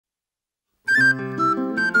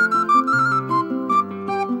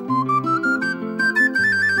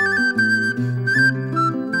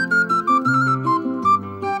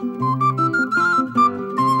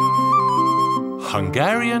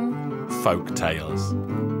Hungarian Folk Tales.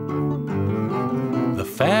 The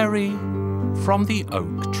Fairy from the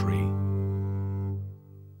Oak Tree.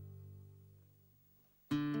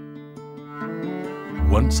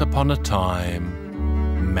 Once upon a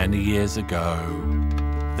time, many years ago,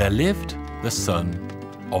 there lived the son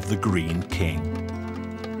of the Green King.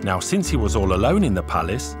 Now, since he was all alone in the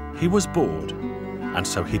palace, he was bored, and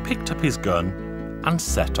so he picked up his gun and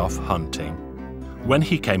set off hunting. When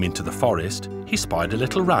he came into the forest, he spied a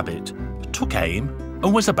little rabbit, took aim,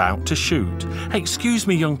 and was about to shoot. "Excuse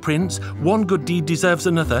me, young prince, one good deed deserves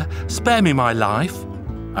another. Spare me my life."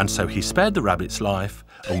 And so he spared the rabbit's life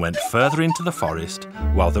and went further into the forest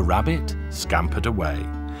while the rabbit scampered away.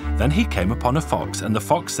 Then he came upon a fox, and the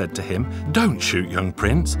fox said to him, "Don't shoot, young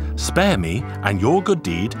prince. Spare me, and your good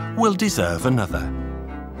deed will deserve another."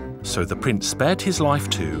 So the prince spared his life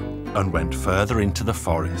too and went further into the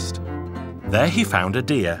forest. There he found a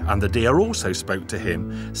deer, and the deer also spoke to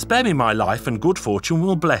him, "Spare me my life, and good fortune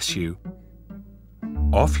will bless you."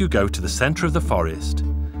 Off you go to the centre of the forest.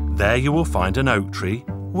 There you will find an oak tree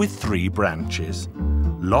with 3 branches.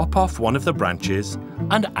 Lop off one of the branches,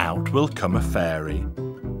 and out will come a fairy.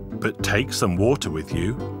 But take some water with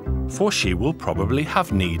you, for she will probably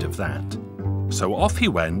have need of that. So off he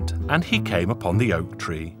went, and he came upon the oak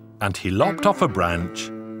tree, and he lopped off a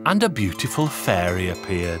branch, and a beautiful fairy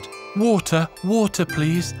appeared. "Water, water,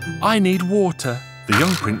 please. I need water." The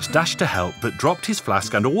young prince dashed to help, but dropped his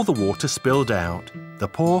flask and all the water spilled out. The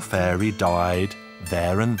poor fairy died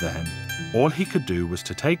there and then. All he could do was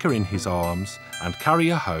to take her in his arms and carry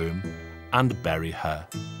her home and bury her.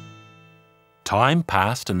 Time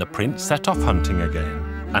passed, and the prince set off hunting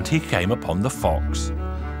again, and he came upon the fox.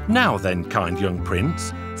 "Now then, kind young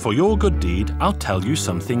prince, for your good deed I'll tell you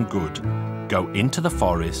something good. Go into the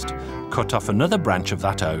forest, cut off another branch of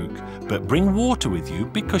that oak, but bring water with you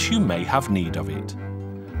because you may have need of it."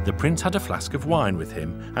 The prince had a flask of wine with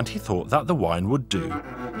him, and he thought that the wine would do.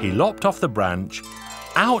 He lopped off the branch.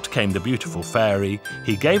 Out came the beautiful fairy.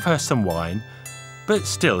 He gave her some wine, but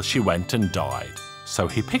still she went and died. So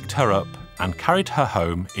he picked her up and carried her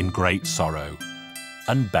home in great sorrow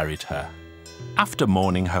and buried her. After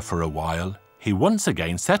mourning her for a while, he once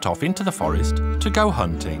again set off into the forest to go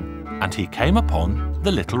hunting, and he came upon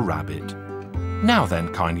the little rabbit. "Now then,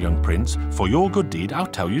 kind young prince, for your good deed I'll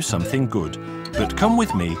tell you something good, but come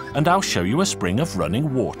with me and I'll show you a spring of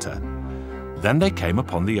running water." Then they came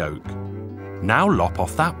upon the oak. "Now lop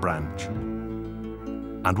off that branch."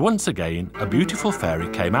 And once again a beautiful fairy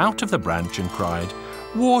came out of the branch and cried,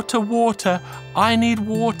 "Water, water, I need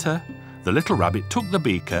water." The little rabbit took the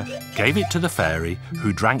beaker, gave it to the fairy,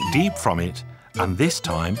 who drank deep from it, and this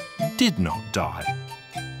time did not die.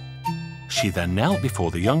 She then knelt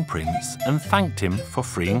before the young prince and thanked him for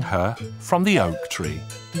freeing her from the oak tree.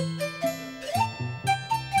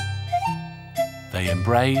 They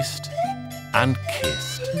embraced and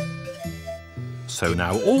kissed. So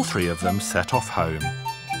now all 3 of them set off home.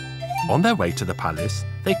 On their way to the palace,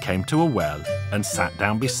 they came to a well and sat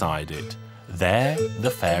down beside it. There the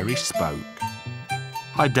fairy spoke.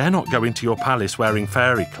 "I dare not go into your palace wearing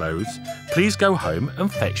fairy clothes. Please go home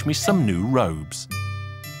and fetch me some new robes."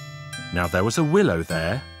 Now there was a willow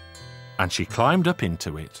there, and she climbed up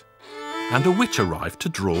into it, and a witch arrived to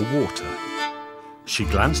draw water. She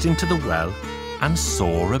glanced into the well and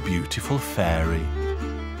saw a beautiful fairy.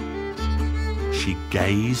 She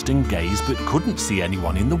gazed and gazed but couldn't see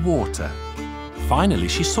anyone in the water. Finally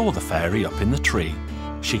she saw the fairy up in the tree.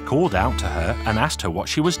 She called out to her and asked her what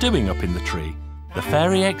she was doing up in the tree. The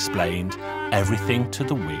fairy explained everything to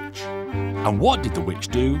the witch. And what did the witch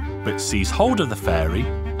do but seize hold of the fairy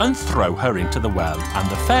and throw her into the well, and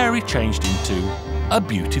the fairy changed into a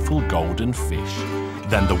beautiful golden fish.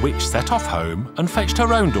 Then the witch set off home and fetched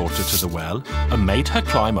her own daughter to the well and made her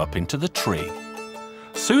climb up into the tree.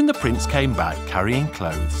 Soon the prince came back carrying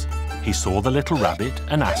clothes. He saw the little rabbit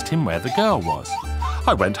and asked him where the girl was.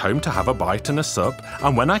 "I went home to have a bite and a sup,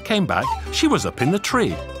 and when I came back, she was up in the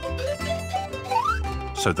tree."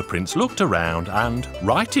 So the prince looked around and,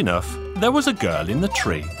 right enough, there was a girl in the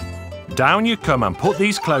tree. "Down you come and put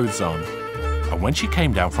these clothes on." And when she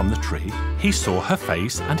came down from the tree, he saw her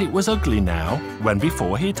face, and it was ugly now, when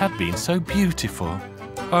before it had been so beautiful.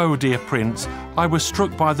 "Oh, dear prince, I was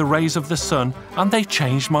struck by the rays of the sun, and they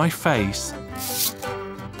changed my face."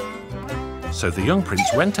 So the young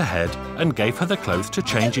prince went ahead and gave her the clothes to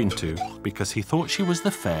change into, because he thought she was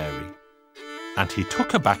the fairy. And he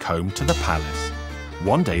took her back home to the palace.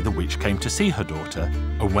 One day the witch came to see her daughter,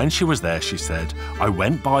 and when she was there she said, "I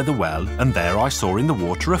went by the well, and there I saw in the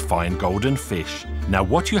water a fine golden fish. Now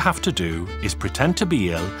what you have to do is pretend to be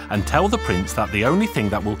ill and tell the prince that the only thing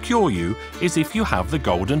that will cure you is if you have the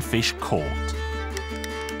golden fish caught."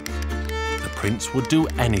 The prince would do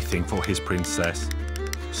anything for his princess.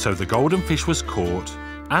 So the golden fish was caught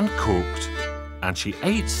and cooked, and she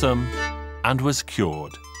ate some and was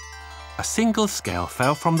cured. A single scale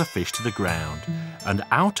fell from the fish to the ground, and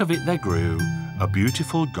out of it there grew a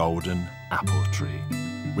beautiful golden apple tree,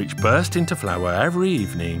 which burst into flower every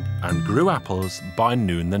evening and grew apples by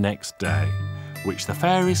noon the next day, which the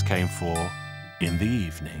fairies came for in the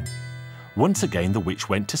evening. Once again the witch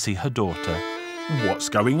went to see her daughter. "What's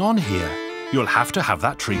going on here? You'll have to have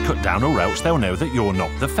that tree cut down or else they'll know that you're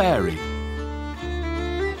not the fairy."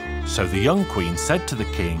 So the young queen said to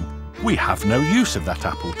the king, "We have no use of that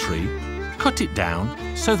apple tree. Cut it down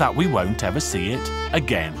so that we won't ever see it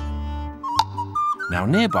again." Now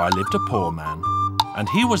nearby lived a poor man, and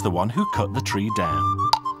he was the one who cut the tree down.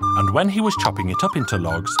 And when he was chopping it up into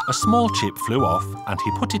logs, a small chip flew off, and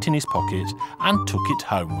he put it in his pocket and took it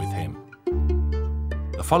home with him.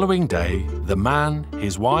 The following day, the man,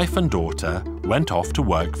 his wife and daughter went off to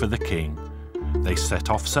work for the king. They set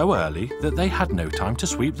off so early that they had no time to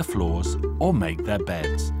sweep the floors or make their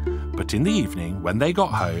beds. But in the evening, when they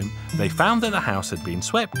got home, they found that the house had been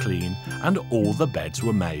swept clean and all the beds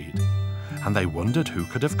were made. And they wondered who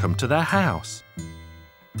could have come to their house.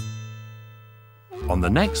 On the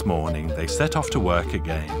next morning, they set off to work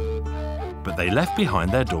again. But they left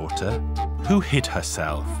behind their daughter, who hid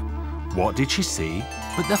herself. What did she see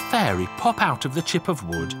but the fairy pop out of the chip of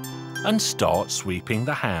wood and start sweeping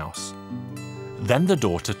the house? Then the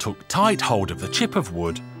daughter took tight hold of the chip of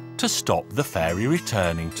wood to stop the fairy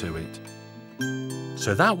returning to it.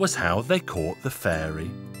 So that was how they caught the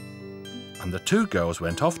fairy. And the two girls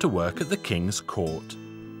went off to work at the king's court.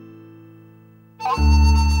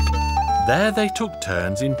 There they took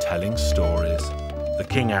turns in telling stories. The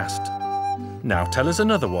king asked, "Now tell us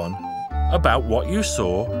another one about what you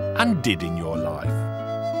saw and did in your life."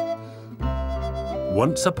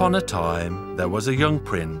 Once upon a time there was a young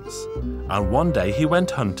prince, and one day he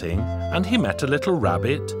went hunting and he met a little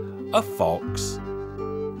rabbit, a fox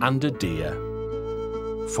and a deer.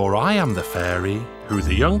 "For I am the fairy who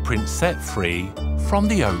the young prince set free from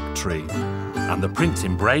the oak tree." And the prince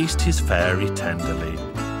embraced his fairy tenderly.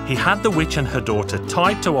 He had the witch and her daughter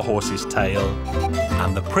tied to a horse's tail,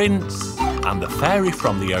 and the prince and the fairy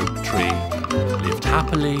from the oak tree lived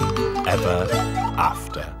happily ever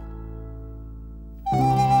after.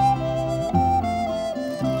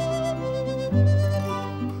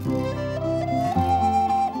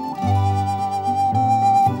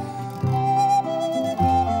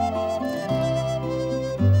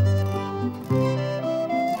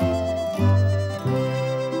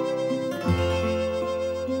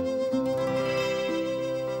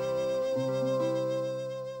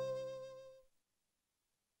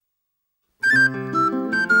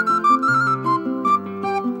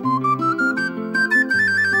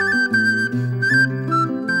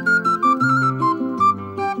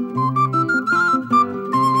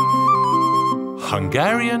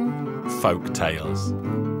 Hungarian Folk Tales.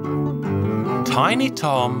 Tiny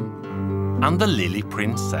Tom and the Lily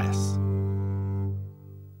Princess.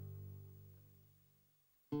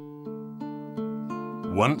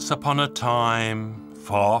 Once upon a time,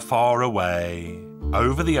 far, far away,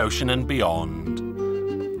 over the ocean and beyond,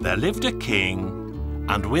 there lived a king,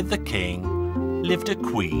 and with the king lived a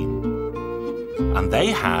queen. And they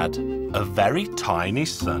had a very tiny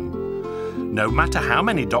son. No matter how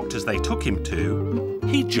many doctors they took him to,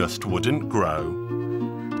 he just wouldn't grow.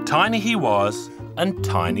 Tiny he was, and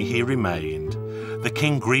tiny he remained. The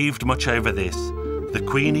king grieved much over this, the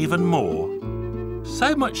queen even more.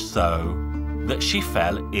 So much so that she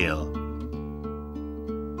fell ill.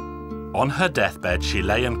 On her deathbed she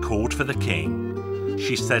lay and called for the king.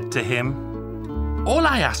 She said to him, "All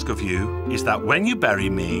I ask of you is that when you bury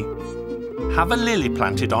me, have a lily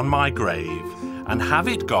planted on my grave and have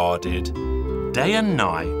it guarded day and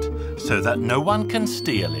night so that no one can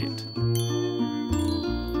steal it."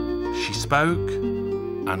 She spoke,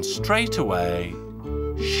 and straight away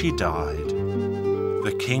she died.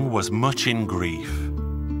 The king was much in grief.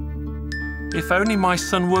 "If only my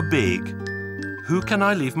son were big, who can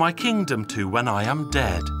I leave my kingdom to when I am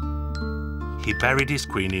dead?" He buried his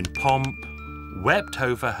queen in pomp, wept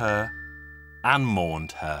over her, and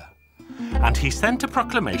mourned her. And he sent a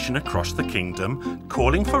proclamation across the kingdom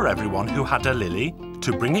calling for everyone who had a lily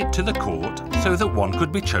to bring it to the court so that one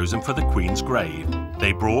could be chosen for the queen's grave.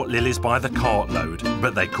 They brought lilies by the cartload,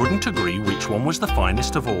 but they couldn't agree which one was the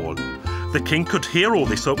finest of all. The king could hear all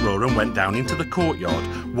this uproar and went down into the courtyard.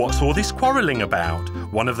 "What's all this quarrelling about?"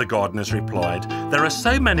 One of the gardeners replied. "There are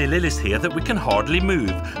so many lilies here that we can hardly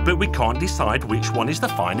move, but we can't decide which one is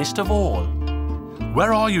the finest of all."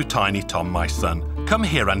 "Where are you, Tiny Tom, my son? Come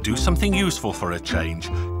here and do something useful for a change.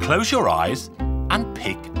 Close your eyes and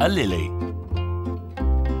pick a lily."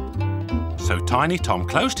 So Tiny Tom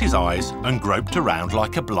closed his eyes and groped around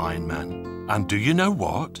like a blind man. And do you know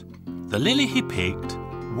what? The lily he picked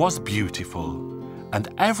was beautiful, and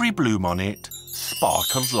every bloom on it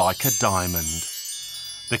sparkled like a diamond.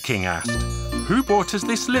 The king asked, "Who brought us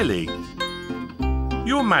this lily?"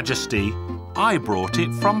 "Your Majesty, I brought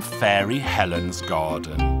it from Fairy Helen's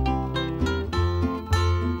garden."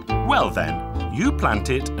 "Well then, you plant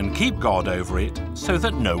it and keep guard over it so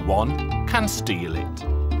that no one can steal it."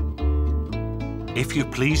 "If you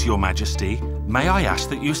please, Your Majesty, may I ask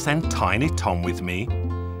that you send Tiny Tom with me?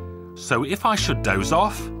 So if I should doze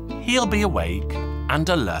off, he'll be awake and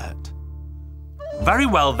alert." "Very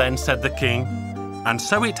well then," said the king. And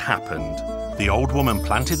so it happened. The old woman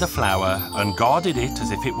planted the flower and guarded it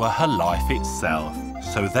as if it were her life itself.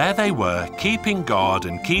 So there they were, keeping guard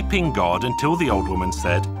until the old woman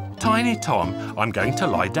said, "Tiny Tom, I'm going to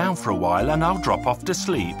lie down for a while and I'll drop off to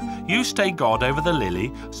sleep. You stay guard over the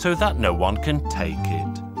lily so that no one can take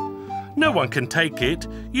it." "No one can take it?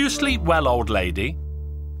 You sleep well, old lady."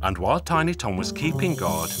 And while Tiny Tom was keeping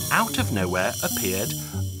guard, out of nowhere appeared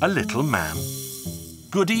a little man.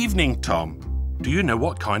 "Good evening, Tom. Do you know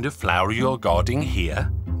what kind of flower you're guarding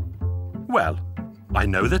here?" "Well, I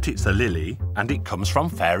know that it's a lily and it comes from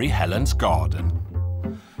Fairy Helen's garden."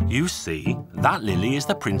 "You see, that lily is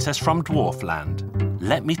the princess from Dwarfland.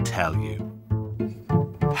 Let me tell you.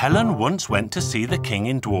 Helen once went to see the king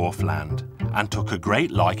in Dwarfland and took a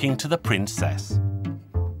great liking to the princess.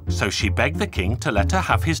 So she begged the king to let her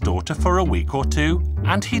have his daughter for a week or two,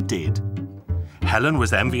 and he did. Helen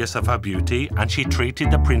was envious of her beauty, and she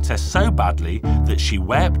treated the princess so badly that she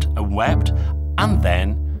wept and wept, and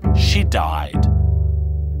then she died.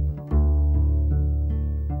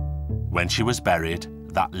 When she was buried,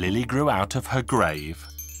 that lily grew out of her grave,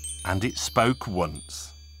 and it spoke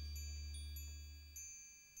once.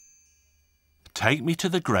 "Take me to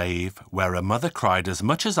the grave where a mother cried as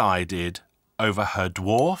much as I did over her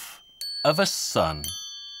dwarf of a son."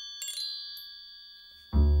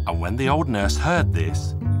 And when the old nurse heard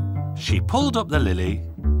this, she pulled up the lily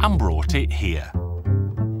and brought it here.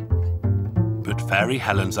 But Fairy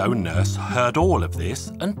Helen's own nurse heard all of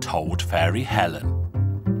this and told Fairy Helen.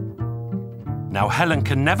 Now Helen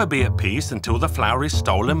can never be at peace until the flower is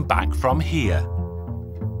stolen back from here.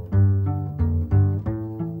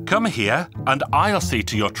 "Come here and I'll see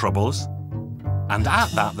to your troubles." And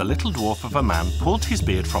at that, the little dwarf of a man pulled his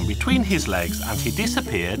beard from between his legs and he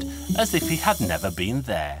disappeared as if he had never been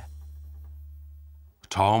there.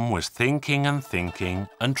 Tom was thinking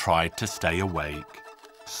and tried to stay awake.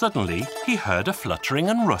 Suddenly, he heard a fluttering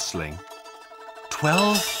and rustling.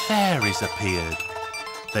 12 fairies appeared.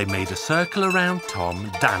 They made a circle around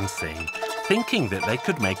Tom, dancing, thinking that they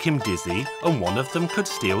could make him dizzy and one of them could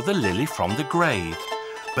steal the lily from the grave.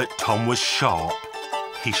 But Tom was sharp.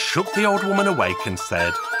 He shook the old woman awake and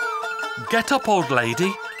said, "Get up, old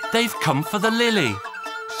lady, they've come for the lily."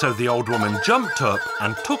 So the old woman jumped up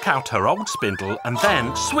and took out her old spindle and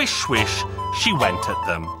then, swish, swish, she went at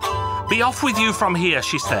them. "Be off with you from here,"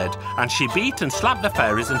 she said, and she beat and slapped the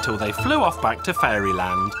fairies until they flew off back to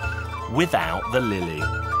fairyland without the lily.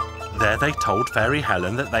 There they told Fairy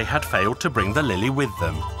Helen that they had failed to bring the lily with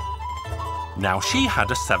them. Now she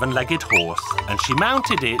had a 7-legged horse and she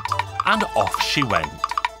mounted it and off she went.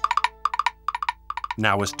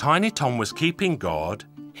 Now as Tiny Tom was keeping guard,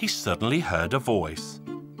 he suddenly heard a voice.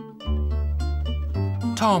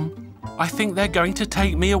 "Tom, I think they're going to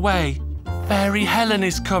take me away. Fairy Helen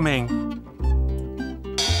is coming."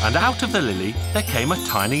 And out of the lily there came a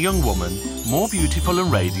tiny young woman, more beautiful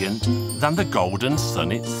and radiant than the golden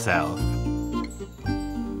sun itself.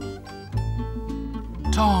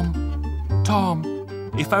 Tom,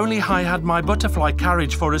 if only I had my butterfly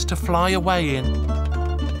carriage for us to fly away in."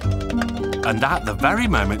 And at the very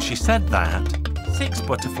moment she said that, 6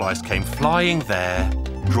 butterflies came flying there,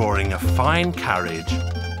 drawing a fine carriage.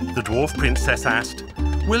 The dwarf princess asked,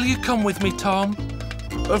 "Will you come with me, Tom?"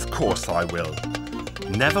 "Of course I will.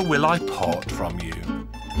 Never will I part from you."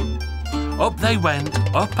 Up they went,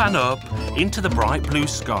 up and up, into the bright blue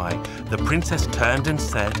sky. The princess turned and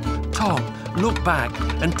said, "Tom, look back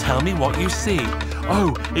and tell me what you see."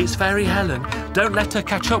 "Oh, it's Fairy Helen. Don't let her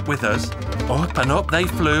catch up with us." Up and up they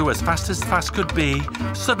flew as fast could be.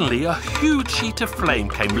 Suddenly, a huge sheet of flame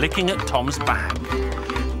came licking at Tom's back.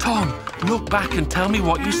 "Tom, look back and tell me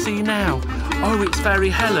what you see now." "Oh, it's Fairy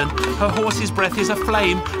Helen. Her horse's breath is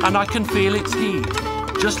aflame and I can feel its heat.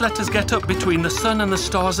 Just let us get up between the sun and the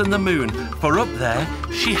stars and the moon, for up there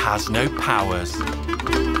she has no powers."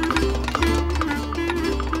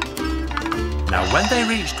 Now when they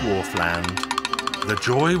reached Dwarfland, the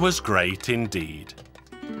joy was great indeed.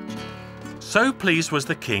 So pleased was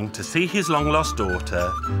the king to see his long-lost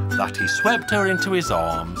daughter that he swept her into his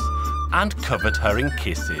arms and covered her in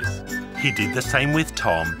kisses. He did the same with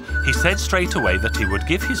Tom. He said straight away that he would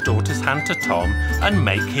give his daughter's hand to Tom and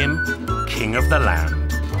make him king of the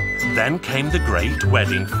land. Then came the great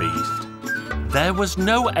wedding feast. There was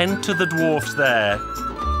no end to the dwarfs there,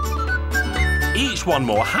 each one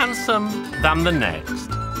more handsome than the next,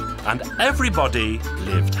 and everybody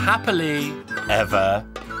lived happily ever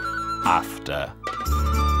after.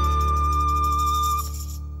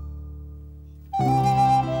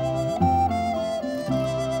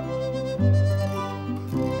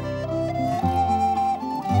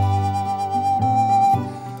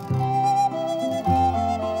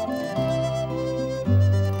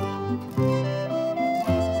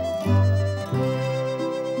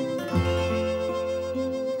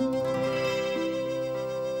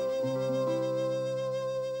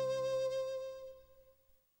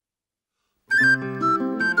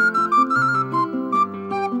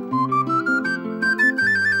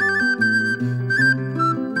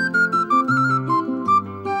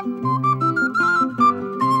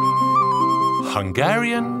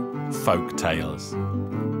 Hungarian Folk Tales.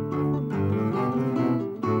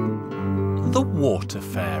 The Water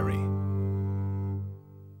Fairy.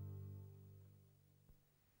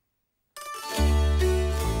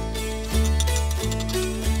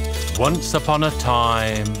 Once upon a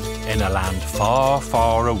time, in a land far,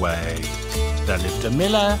 far away, there lived a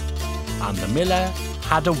miller, and the miller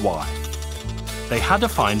had a wife. They had a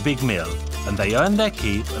fine big mill, and they earned their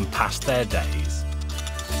keep and passed their days.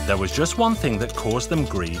 There was just one thing that caused them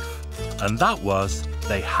grief, and that was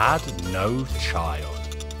they had no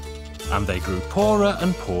child. And they grew poorer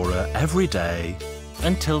and poorer every day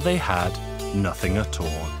until they had nothing at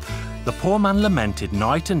all. The poor man lamented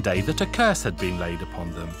night and day that a curse had been laid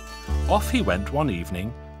upon them. Off he went one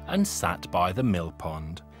evening and sat by the mill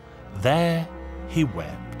pond. There he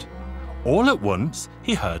wept. All at once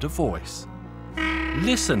he heard a voice.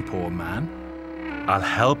 "Listen, poor man, I'll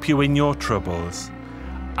help you in your troubles.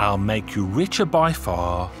 I'll make you richer by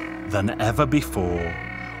far than ever before.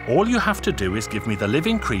 All you have to do is give me the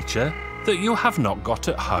living creature that you have not got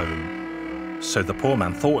at home." So the poor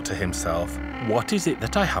man thought to himself, "What is it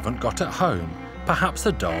that I haven't got at home? Perhaps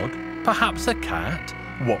a dog? Perhaps a cat?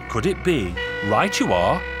 What could it be? Right you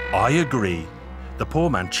are, I agree." The poor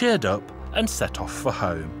man cheered up and set off for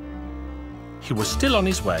home. He was still on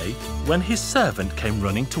his way when his servant came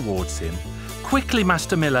running towards him. "Quickly,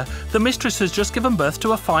 Master Miller, the mistress has just given birth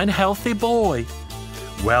to a fine, healthy boy."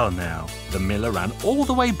 Well now, the miller ran all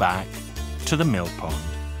the way back to the mill pond.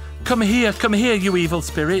 Come here, you evil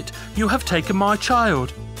spirit, you have taken my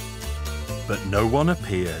child." But no one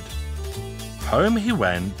appeared. Home he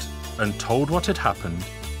went and told what had happened.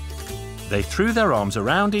 They threw their arms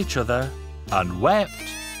around each other and wept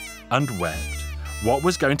and wept. What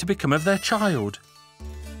was going to become of their child?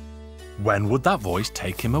 When would that voice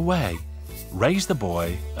take him away, raise the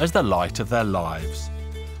boy as the light of their lives?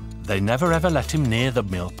 They never ever let him near the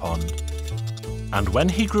mill pond. And when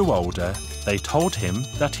he grew older, they told him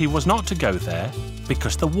that he was not to go there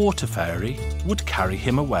because the water fairy would carry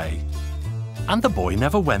him away. And the boy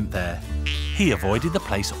never went there. He avoided the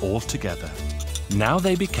place altogether. Now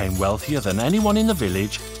they became wealthier than anyone in the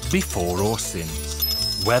village before or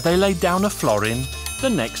since. Where they laid down a florin, the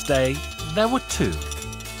next day there were two.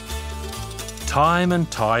 Time and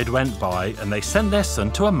tide went by and they sent their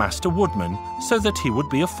son to a master woodman so that he would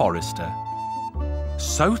be a forester.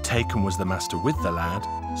 So taken was the master with the lad,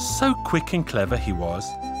 so quick and clever he was,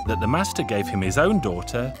 that the master gave him his own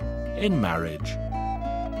daughter in marriage.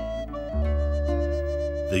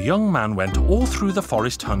 The young man went all through the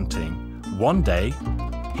forest hunting. One day,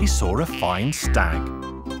 he saw a fine stag.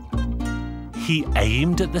 He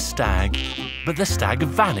aimed at the stag, but the stag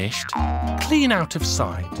vanished, clean out of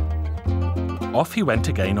sight. Off he went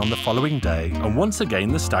again on the following day, and once again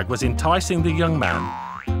the stag was enticing the young man,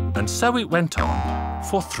 and so it went on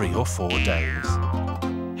for 3 or 4 days.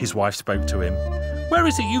 His wife spoke to him. "Where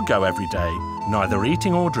is it you go every day, neither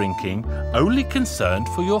eating or drinking, only concerned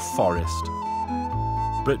for your forest?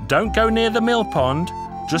 But don't go near the mill pond,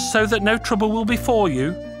 just so that no trouble will befall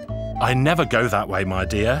you." I never go that way, my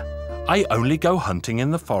dear. I only go hunting in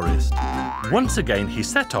the forest. Once again he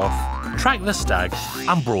set off, tracked the stag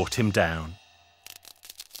and brought him down.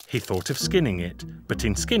 He thought of skinning it, but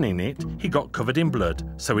in skinning it he got covered in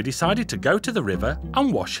blood, so he decided to go to the river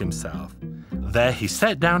and wash himself. There he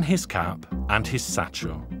set down his cap and his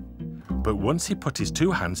satchel. But once he put his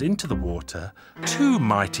 2 hands into the water, 2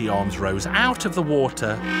 mighty arms rose out of the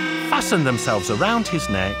water, fastened themselves around his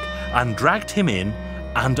neck and dragged him in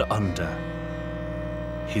and under.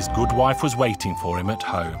 His good wife was waiting for him at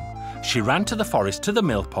home. She ran to the forest to the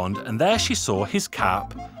mill pond, and there she saw his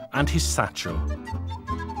cap and his satchel.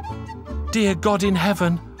 Dear God in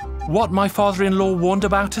heaven, what my father-in-law warned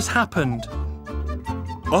about has happened.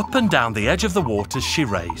 Up and down the edge of the waters she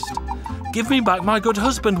raced. Give me back my good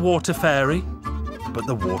husband, water fairy. But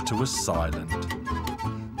the water was silent.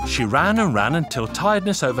 She ran and ran until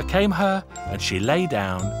tiredness overcame her, and she lay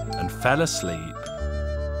down and fell asleep.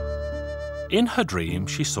 In her dream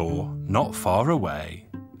she saw, not far away,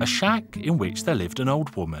 a shack in which there lived an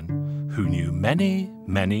old woman who knew many,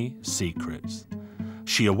 many secrets.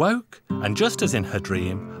 She awoke, and just as in her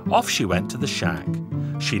dream, off she went to the shack.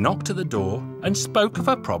 She knocked at the door and spoke of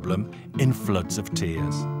her problem in floods of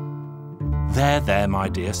tears. There, my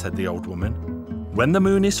dear, said the old woman. When the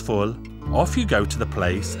moon is full, off you go to the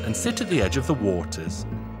place and sit at the edge of the waters.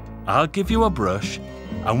 I'll give you a brush,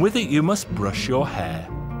 and with it you must brush your hair.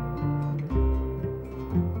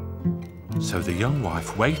 So the young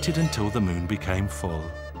wife waited until the moon became full.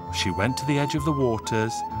 She went to the edge of the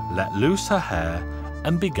waters, let loose her hair,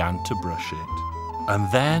 and began to brush it.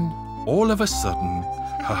 And then, all of a sudden,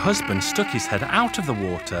 her husband stuck his head out of the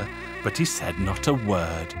water, but he said not a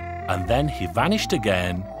word, and then he vanished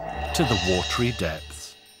again to the watery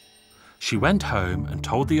depths. She went home and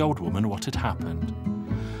told the old woman what had happened.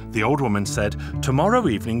 The old woman said, "Tomorrow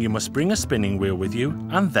evening you must bring a spinning wheel with you,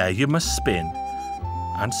 and there you must spin."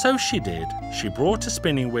 And so she did. She brought a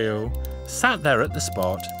spinning wheel, sat there at the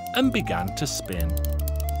spot, and began to spin.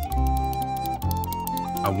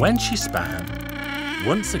 And when she span,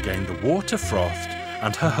 once again the water frothed,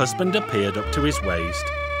 and her husband appeared up to his waist.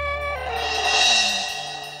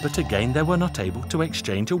 But again they were not able to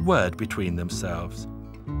exchange a word between themselves.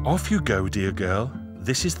 Off you go, dear girl.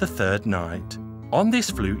 This is the 3rd night. On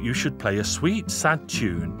this flute you should play a sweet, sad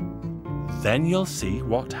tune. Then you'll see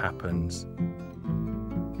what happens.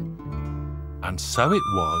 And so it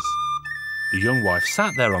was. The young wife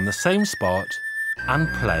sat there on the same spot and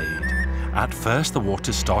played. At first the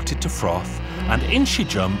water started to froth, and in she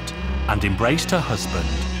jumped and embraced her husband.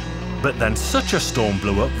 But then such a storm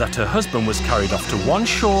blew up that her husband was carried off to one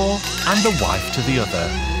shore and the wife to the other.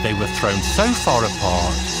 They were thrown so far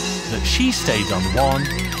apart that she stayed on one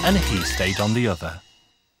and he stayed on the other.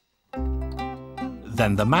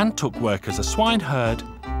 Then the man took work as a swineherd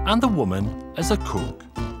and the woman as a cook.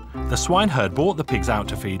 The swineherd brought the pigs out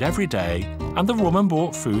to feed every day, and the woman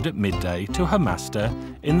brought food at midday to her master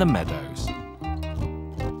in the meadows.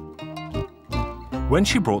 When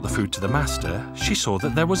she brought the food to the master, she saw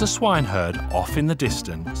that there was a swineherd off in the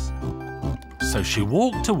distance. So she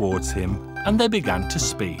walked towards him, and they began to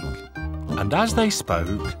speak. And as they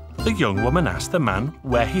spoke, the young woman asked the man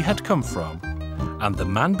where he had come from, and the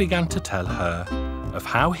man began to tell her of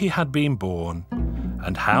how he had been born,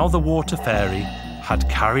 and how the water fairy had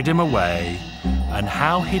carried him away, and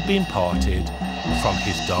how he'd been parted from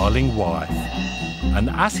his darling wife. And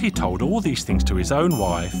as he told all these things to his own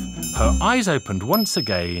wife, her eyes opened once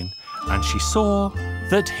again, and she saw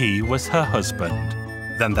that he was her husband.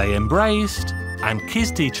 Then they embraced and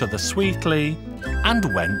kissed each other sweetly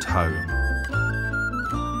and went home.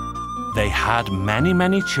 They had many,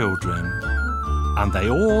 many children, and they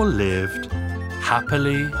all lived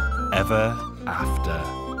happily ever after.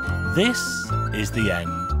 This is the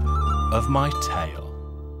end of my tale.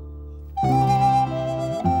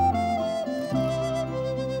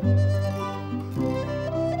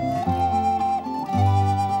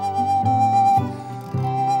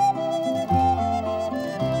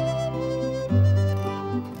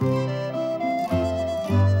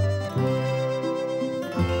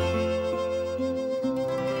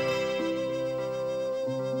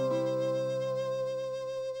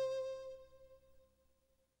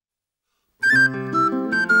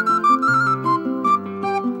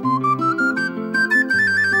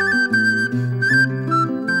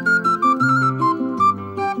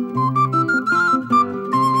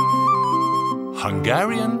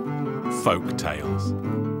 Hungarian Folk Tales.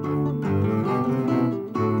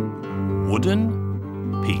 Wooden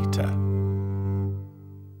Peter.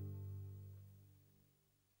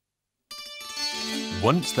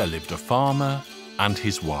 Once there lived a farmer and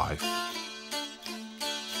his wife.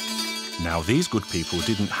 Now these good people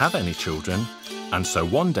didn't have any children, and so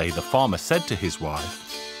one day the farmer said to his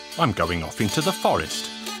wife, "I'm going off into the forest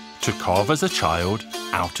to carve as a child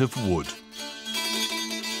out of wood."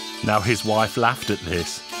 Now his wife laughed at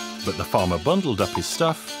this, but the farmer bundled up his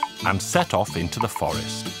stuff and set off into the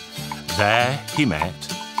forest. There he met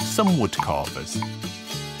some wood carvers.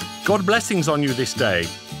 "God blessings on you this day.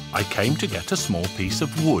 I came to get a small piece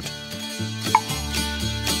of wood."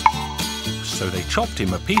 So they chopped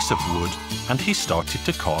him a piece of wood and he started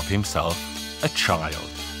to carve himself a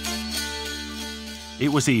child.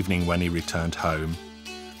 It was evening when he returned home,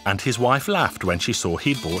 and his wife laughed when she saw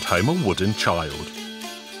he'd brought home a wooden child.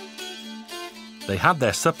 They had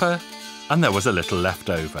their supper and there was a little left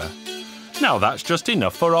over. "Now that's just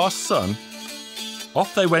enough for our son."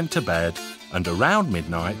 Off they went to bed, and around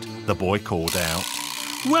midnight the boy called out,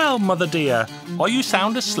 "Well, mother dear, are you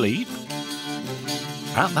sound asleep?"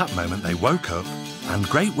 At that moment they woke up, and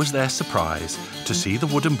great was their surprise to see the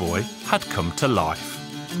wooden boy had come to life.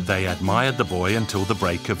 They admired the boy until the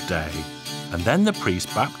break of day, and then the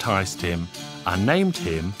priest baptized him and named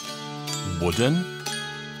him Wooden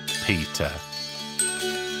Peter.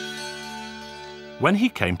 When he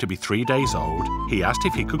came to be 3 days old, he asked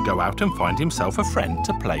if he could go out and find himself a friend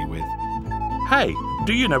to play with. "Hey,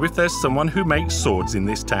 do you know if there's someone who makes swords in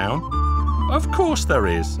this town?" "Of course there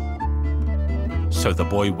is." So the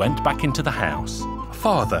boy went back into the house.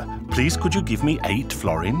 "Father, please could you give me 8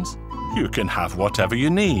 florins? You can have whatever you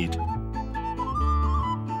need."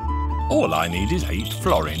 "All I need is 8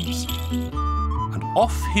 florins." And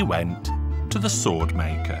off he went to the sword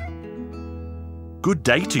maker. "Good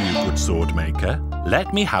day to you, good sword maker.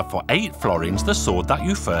 Let me have for 8 florins the sword that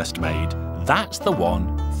you first made. That's the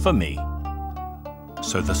one for me."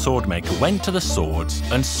 So the sword maker went to the swords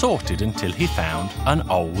and sorted until he found an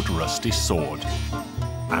old rusty sword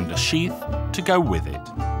and a sheath to go with it.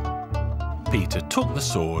 Peter took the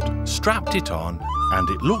sword, strapped it on, and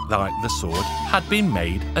it looked like the sword had been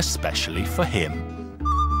made especially for him.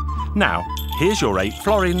 "Now, here's your 8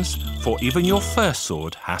 florins, for even your first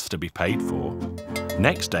sword has to be paid for."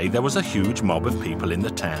 Next day there was a huge mob of people in the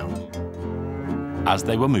town. As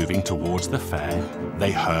they were moving towards the fair,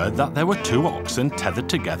 they heard that there were 2 oxen tethered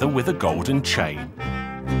together with a golden chain.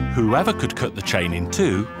 Whoever could cut the chain in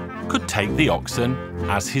 2 could take the oxen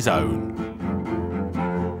as his own.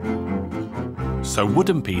 So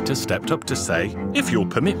Wooden Peter stepped up to say, "If you'll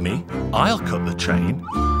permit me, I'll cut the chain."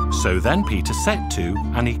 So then Peter set to,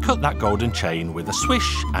 and he cut that golden chain with a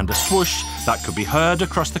swish and a swoosh that could be heard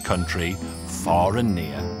across the country, far and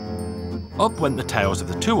near. Up went the tails of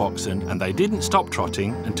the 2 oxen, and they didn't stop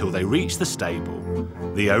trotting until they reached the stable.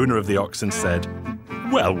 The owner of the oxen said,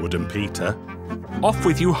 "Well, Wooden Peter, off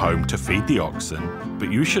with you home to feed the oxen,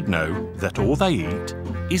 but you should know that all they eat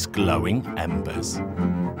is glowing embers."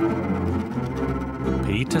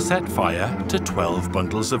 Peter set fire to 12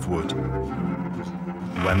 bundles of wood.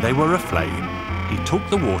 When they were aflame, he took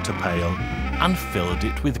the water pail and filled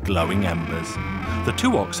it with glowing embers. The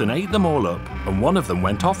 2 oxen ate them all up, and one of them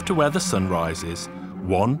went off to where the sun rises,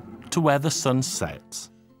 one to where the sun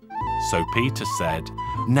sets. So Peter said,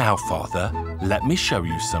 "Now, Father, let me show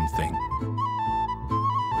you something."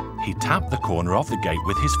 He tapped the corner of the gate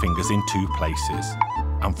with his fingers in 2 places,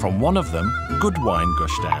 and from one of them good wine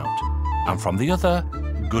gushed out, and from the other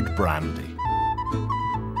good brandy.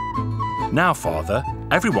 "Now, Father,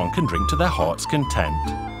 everyone can drink to their heart's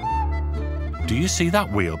content. Do you see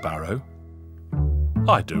that wheelbarrow?"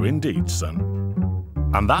 "I do indeed, son."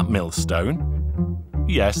 "And that millstone?"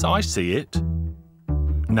 "Yes, I see it."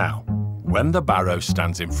 "Now, when the barrow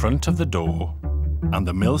stands in front of the door and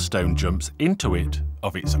the millstone jumps into it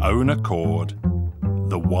of its own accord,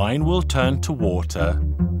 the wine will turn to water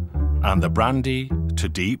and the brandy to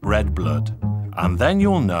deep red blood, and then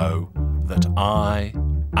you'll know that I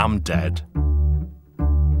am dead.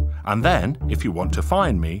 And then, if you want to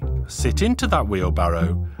find me, sit into that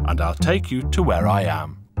wheelbarrow and I'll take you to where I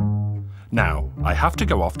am. Now, I have to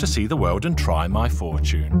go off to see the world and try my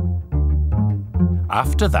fortune."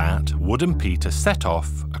 After that, Wooden Peter set off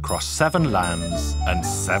across 7 lands and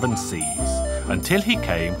 7 seas until he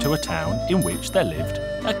came to a town in which there lived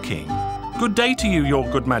a king. "Good day to you, your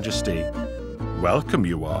good majesty." "Welcome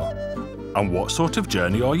you are. And what sort of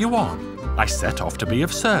journey are you on?" "I set off to be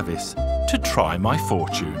of service, to try my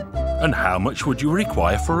fortune." "And how much would you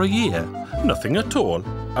require for a year?" "Nothing at all,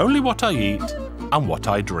 only what I eat and what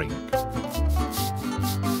I drink."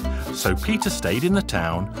 So Peter stayed in the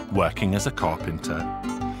town, working as a carpenter.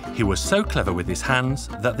 He was so clever with his hands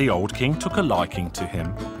that the old king took a liking to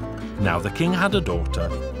him. Now the king had a daughter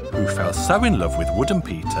who fell so in love with Wooden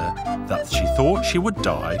Peter that she thought she would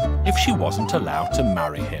die if she wasn't allowed to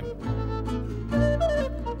marry him.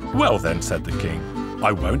 "Well then," said the king,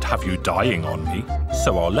 "I won't have you dying on me,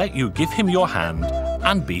 so I'll let you give him your hand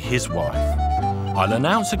and be his wife. I'll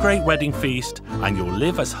announce a great wedding feast, and you'll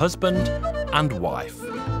live as husband and wife."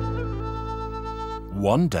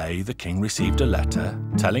 One day the king received a letter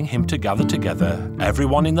telling him to gather together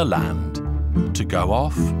everyone in the land to go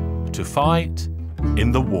off to fight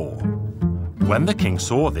in the war. When the king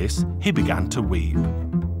saw this, he began to weep.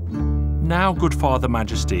 "Now, good Father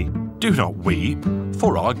Majesty, do not weep,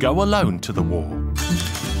 for I'll go alone to the war."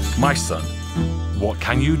 "My son, what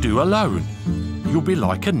can you do alone? You'll be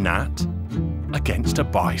like a gnat against a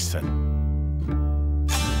bison."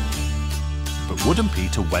 But Wooden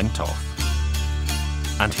Peter went off,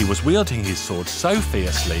 and he was wielding his sword so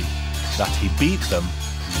fiercely that he beat them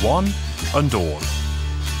one and all.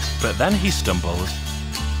 But then he stumbled,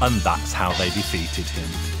 and that's how they defeated him.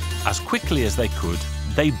 As quickly as they could,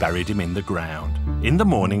 they buried him in the ground. In the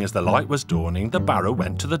morning, as the light was dawning, the barrow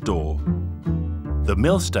went to the door. The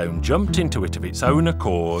millstone jumped into it of its own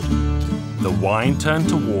accord. The wine turned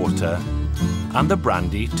to water, and the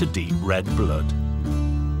brandy to deep red blood.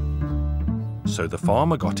 So the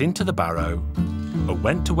farmer got into the barrow and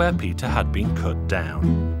went to where Peter had been cut down.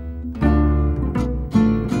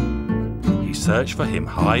 He searched for him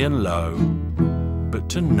high and low, but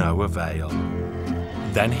to no avail.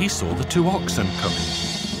 Then he saw the two oxen coming.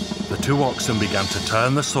 The two oxen began to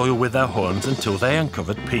turn the soil with their horns until they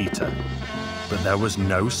uncovered Peter, but there was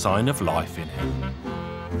no sign of life in him.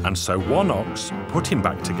 And so one ox put him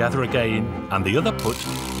back together again, and the other put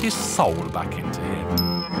his soul back into him.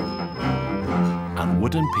 And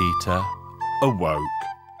Wooden Peter awoke.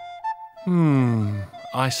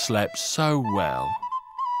 I slept so well."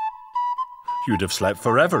 "You'd have slept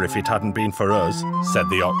forever if it hadn't been for us," said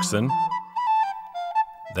the oxen.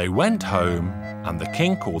 They went home, and the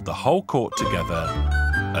king called the whole court together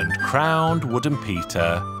and crowned Wooden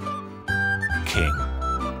Peter king.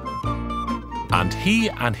 And he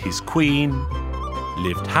and his queen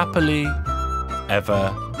lived happily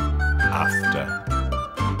ever after.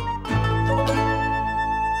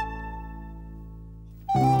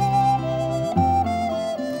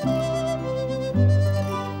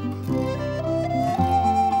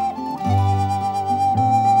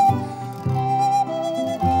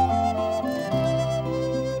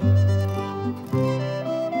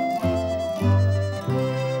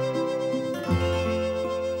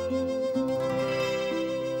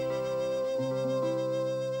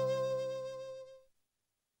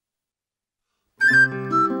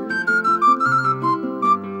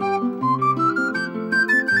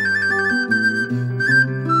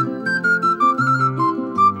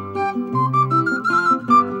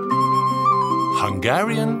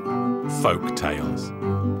 Hungarian Folk Tales.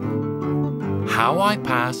 How I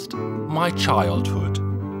passed my childhood.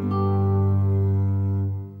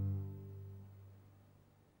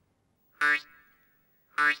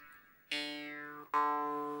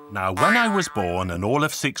 Now, when I was born and all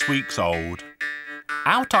of 6 weeks old,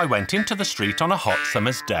 out I went into the street on a hot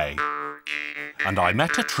summer's day, and I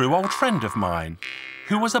met a true old friend of mine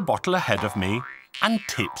who was a bottle ahead of me and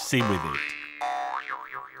tipsy with it.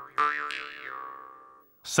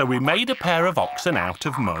 So we made a pair of oxen out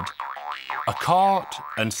of mud, a cart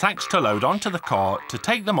and sacks to load onto the cart to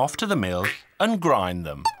take them off to the mill and grind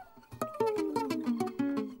them.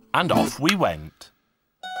 And off we went.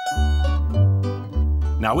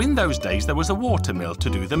 Now, in those days there was a water mill to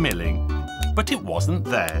do the milling, but it wasn't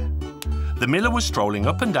there. The miller was strolling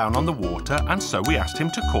up and down on the water, and so we asked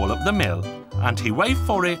him to call up the mill, and he waved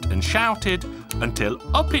for it and shouted until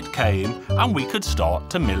up it came and we could start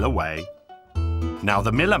to mill away. Now,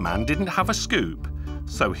 the miller man didn't have a scoop,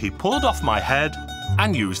 so he pulled off my head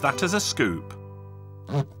and used that as a scoop.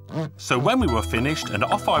 So when we were finished and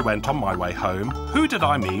off I went on my way home, who did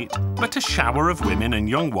I meet but a shower of women and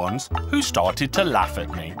young ones who started to laugh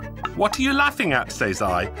at me. "What are you laughing at?" says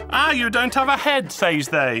I. "Ah, you don't have a head," says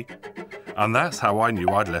they. And that's how I knew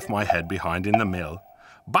I'd left my head behind in the mill.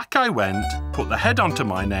 Back I went, put the head onto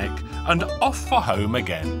my neck, and off for home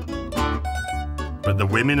again. But the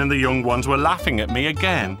women and the young ones were laughing at me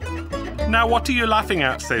again. "Now, what are you laughing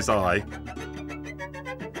at?" says I.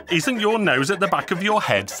 "Isn't your nose at the back of your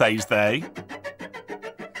head?" says they.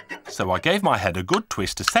 So I gave my head a good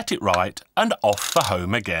twist to set it right and off for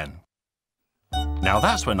home again. Now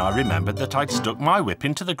that's when I remembered that I'd stuck my whip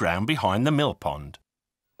into the ground behind the mill pond.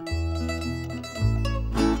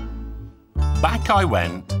 Back I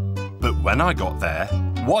went, but when I got there,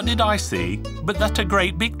 what did I see but that a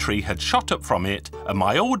great big tree had shot up from it and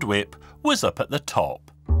my old whip was up at the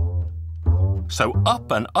top. So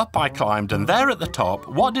up and up I climbed, and there at the top,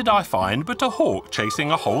 what did I find but a hawk chasing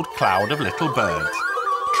a whole cloud of little birds.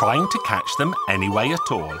 trying to catch them any way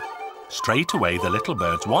at all. Straight away, the little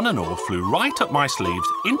birds, one and all, flew right up my sleeves,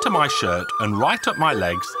 into my shirt, and right up my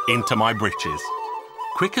legs, into my breeches.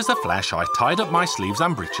 Quick as a flash, I tied up my sleeves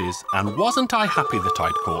and breeches, and wasn't I happy that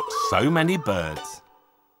I'd caught so many birds?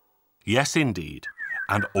 Yes, indeed.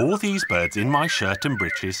 And all these birds in my shirt and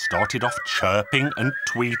breeches started off chirping and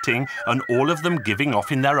tweeting, and all of them giving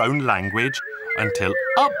off in their own language, until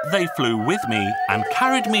up they flew with me and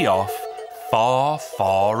carried me off far,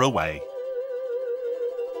 far away.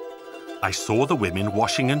 I saw the women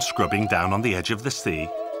washing and scrubbing down on the edge of the sea.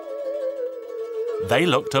 They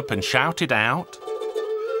looked up and shouted out,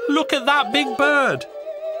 "Look at that big bird!"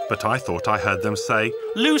 But I thought I heard them say,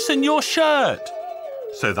 "Loosen your shirt!"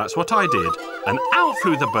 So that's what I did, and out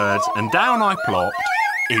flew the birds and down I plopped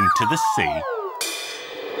into the sea.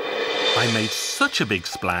 I made such a big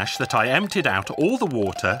splash that I emptied out all the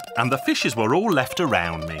water and the fishes were all left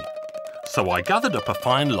around me. So I gathered up a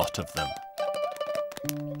fine lot of them.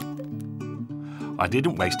 I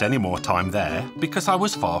didn't waste any more time there because I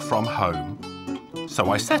was far from home.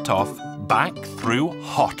 So I set off back through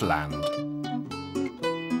Hotland.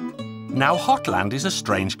 Now, Hotland is a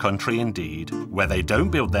strange country indeed, where they don't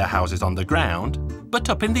build their houses on the ground, but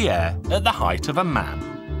up in the air at the height of a man.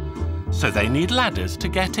 So they need ladders to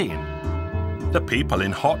get in. The people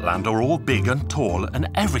in Hotland are all big and tall, and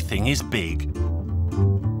everything is big.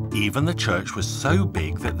 Even the church was so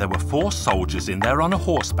big that there were 4 soldiers in there on a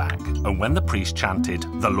horseback, and when the priest chanted,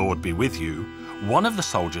 "The Lord be with you," one of the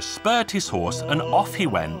soldiers spurred his horse and off he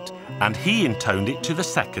went, and he intoned it to the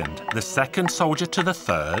second soldier to the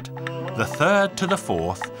third to the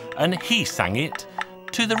fourth, and he sang it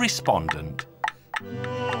to the respondent.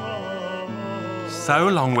 So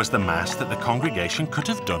long was the Mass that the congregation could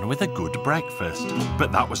have done with a good breakfast,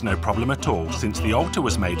 but that was no problem at all, since the altar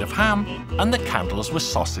was made of ham and the candles were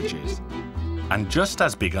sausages. And just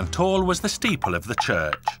as big and tall was the steeple of the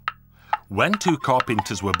church. When 2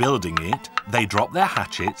 carpenters were building it, they dropped their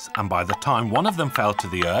hatchets, and by the time one of them fell to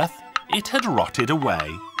the earth, it had rotted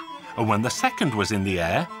away. And when the second was in the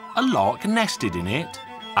air, a lark nested in it,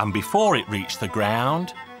 and before it reached the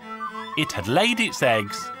ground, it had laid its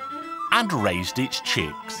eggs and raised its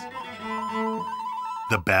chicks.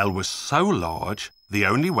 The bell was so large, the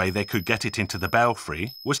only way they could get it into the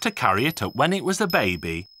belfry was to carry it up when it was a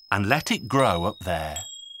baby and let it grow up there.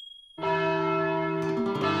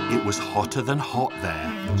 It was hotter than hot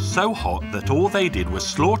there, so hot that all they did was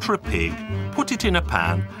slaughter a pig, put it in a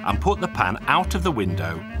pan and put the pan out of the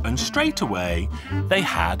window, and straight away they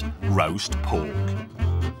had roast pork.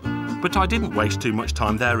 But I didn't waste too much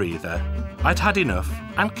time there either. I'd had enough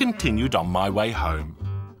and continued on my way home.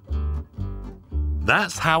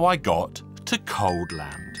 That's how I got to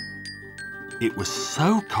Coldland. It was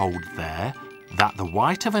so cold there that the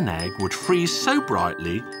white of an egg would freeze so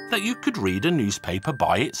brightly that you could read a newspaper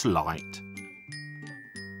by its light.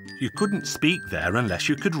 You couldn't speak there unless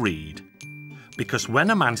you could read, because when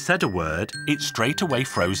a man said a word, it straight away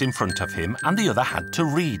froze in front of him and the other had to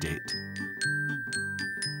read it.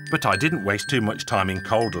 But I didn't waste too much time in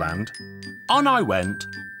Coldland. On I went,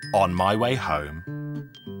 on my way home.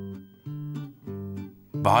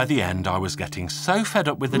 By the end, I was getting so fed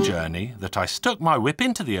up with the journey that I stuck my whip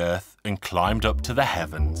into the earth and climbed up to the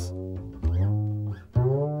heavens.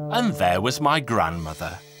 And there was my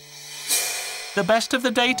grandmother. "The best of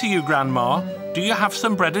the day to you, Grandma. Do you have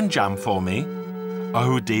some bread and jam for me?"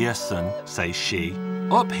 "Oh, dear son," says she,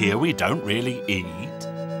 "up here we don't really eat."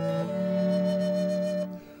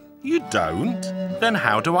 "You don't? Then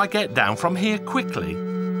how do I get down from here quickly?"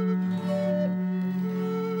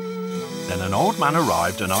 Then an old man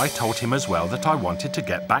arrived and I told him as well that I wanted to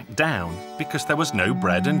get back down because there was no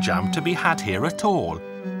bread and jam to be had here at all.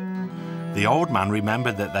 The old man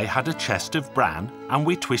remembered that they had a chest of bran and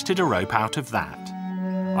we twisted a rope out of that.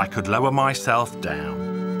 I could lower myself down.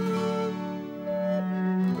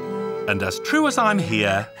 And as true as I'm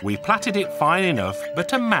here, we plaited it fine enough,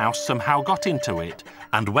 but a mouse somehow got into it,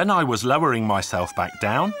 and when I was lowering myself back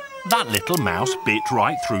down, that little mouse bit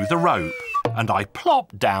right through the rope, and I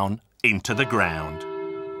plopped down into the ground.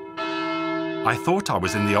 I thought I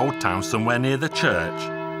was in the old town somewhere near the church,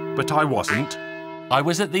 but I wasn't. I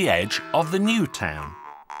was at the edge of the new town,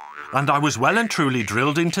 and I was well and truly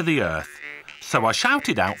drilled into the earth, so I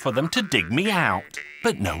shouted out for them to dig me out,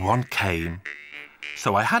 but no one came.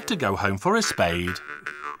 So I had to go home for a spade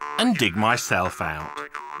and dig myself out.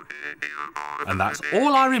 And that's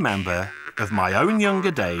all I remember of my own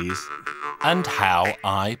younger days and how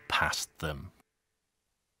I passed them.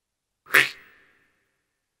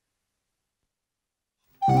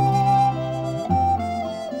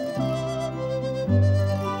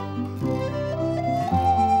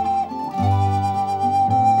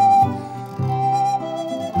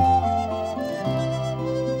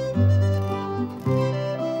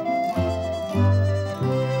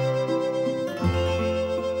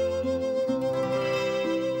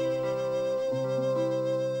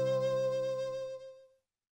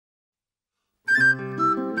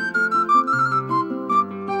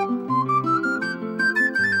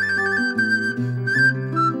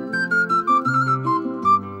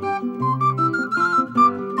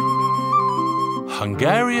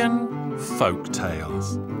 Hungarian Folk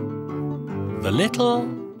Tales. The Little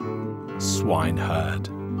Swineherd.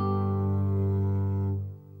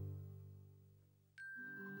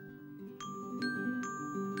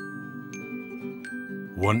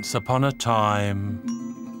 Once upon a time,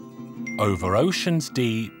 over oceans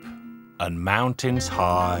deep and mountains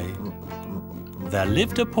high, there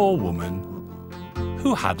lived a poor woman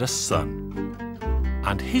who had a son,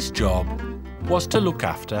 and his job was to look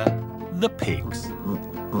after the pigs.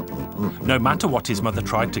 No matter what his mother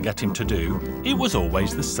tried to get him to do, it was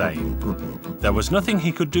always the same. There was nothing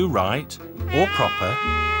he could do right or proper,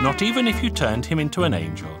 not even if you turned him into an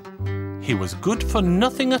angel. He was good for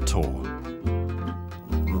nothing at all.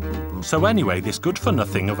 So anyway, this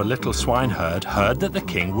good-for-nothing of a little swineherd heard that the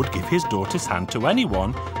king would give his daughter's hand to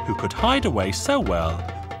anyone who could hide away so well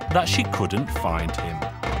that she couldn't find him.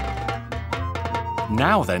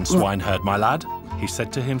 "Now then, swineherd, my lad," he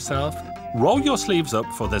said to himself, "roll your sleeves up,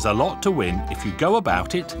 for there's a lot to win if you go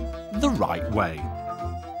about it the right way."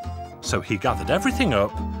 So he gathered everything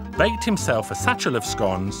up, baked himself a satchel of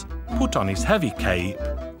scones, put on his heavy cape,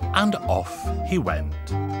 and off he went.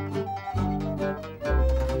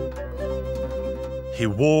 He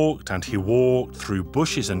walked and he walked through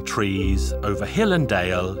bushes and trees, over hill and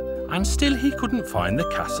dale, and still he couldn't find the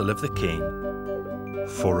castle of the king.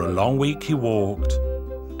 For a long week he walked,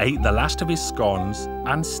 ate the last of his scones,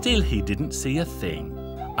 and still he didn't see a thing.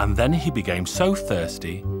 And then he became so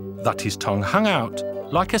thirsty that his tongue hung out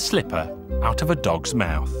like a slipper out of a dog's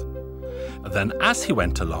mouth. Then as he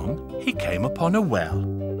went along, he came upon a well,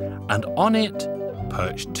 and on it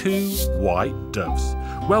perched two white doves.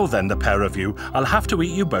 "Well then, the pair of you, I'll have to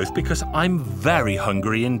eat you both because I'm very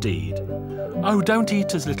hungry indeed." "Oh, don't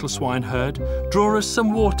eat us, little swineherd. Draw us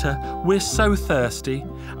some water. We're so thirsty,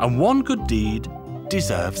 and one good deed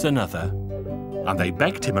deserves another." And they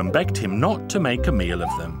begged him not to make a meal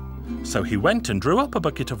of them. So he went and drew up a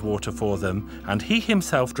bucket of water for them, and he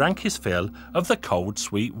himself drank his fill of the cold,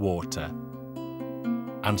 sweet water.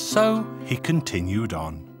 And so he continued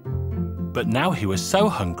on. But now he was so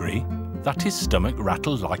hungry that his stomach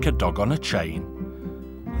rattled like a dog on a chain.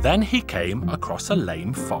 Then he came across a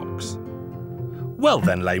lame fox. "Well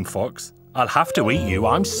then, lame fox, I'll have to eat you,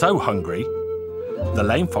 I'm so hungry." The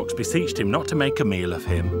lame fox beseeched him not to make a meal of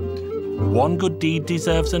him. "One good deed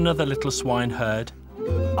deserves another, little swineherd.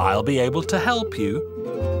 I'll be able to help you."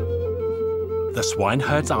 The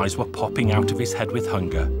swineherd's eyes were popping out of his head with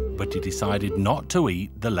hunger, but he decided not to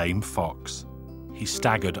eat the lame fox. He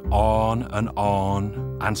staggered on,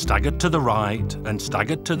 and staggered to the right, and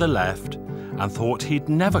staggered to the left, and thought he'd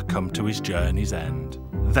never come to his journey's end.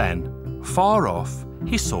 Then, far off,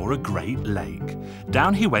 he saw a great lake.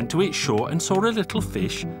 Down he went to its shore and saw a little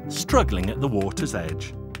fish struggling at the water's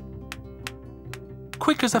edge.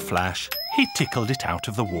 Quick as a flash, he tickled it out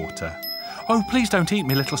of the water. "Oh, please don't eat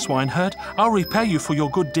me, little swineherd. I'll repay you for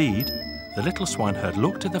your good deed." The little swineherd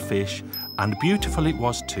looked at the fish, and beautiful it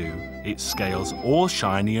was too, its scales all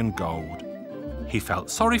shiny and gold. He felt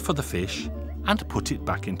sorry for the fish and put it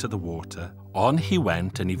back into the water. On he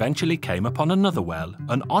went and eventually came upon another well,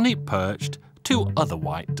 and on it perched two other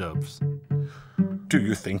white doves. "Do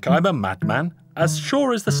you think I'm a madman? As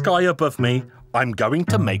sure as the sky above me, I'm going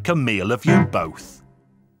to make a meal of you both."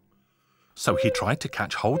 So he tried to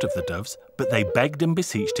catch hold of the doves, but they begged and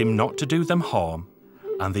beseeched him not to do them harm.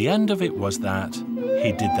 And the end of it was that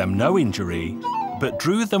he did them no injury, but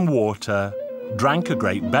drew them water, drank a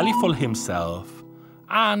great bellyful himself,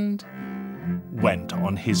 and went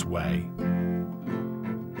on his way.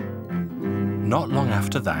 Not long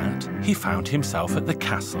after that, he found himself at the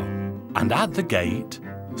castle, and at the gate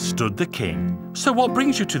stood the king. "So what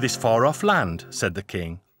brings you to this far-off land?" said the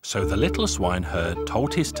king. So the little swineherd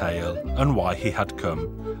told his tale and why he had come,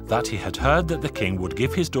 that he had heard that the king would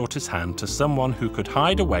give his daughter's hand to someone who could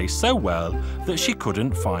hide away so well that she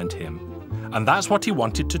couldn't find him. And that's what he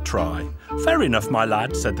wanted to try. "Fair enough, my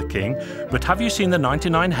lad," said the king, "but have you seen the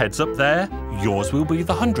 99 heads up there? Yours will be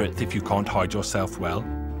the 100th if you can't hide yourself well."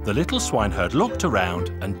 The little swineherd looked around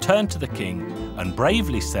and turned to the king and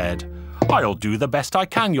bravely said, "I'll do the best I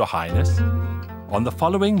can, your highness." On the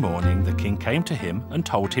following morning, the king came to him and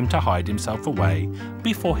told him to hide himself away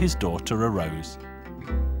before his daughter arose.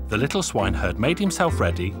 The little swineherd made himself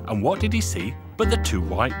ready, and what did he see but the two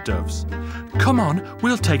white doves? "Come on,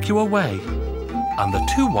 we'll take you away." And the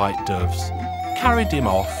two white doves carried him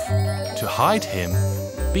off to hide him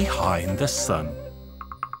behind the sun.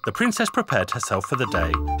 The princess prepared herself for the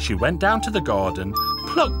day. She went down to the garden,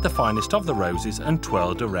 plucked the finest of the roses and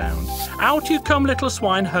twirled around. "Out you come, little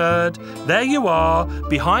swineherd. There you are,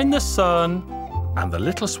 behind the sun." And the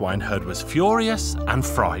little swineherd was furious and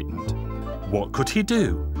frightened. What could he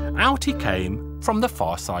do? Out he came from the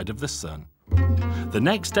far side of the sun. The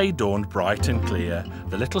next day dawned bright and clear.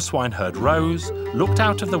 The little swineherd rose, looked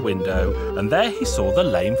out of the window, and there he saw the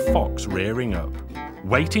lame fox rearing up,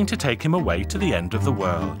 waiting to take him away to the end of the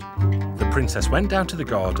world. The princess went down to the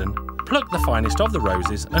garden, plucked the finest of the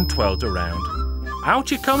roses, and twirled around.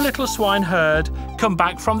 "Out you come, little swineherd, come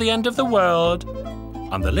back from the end of the world."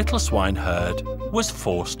 And the little swineherd was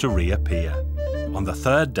forced to reappear. On the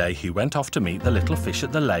third day he went off to meet the little fish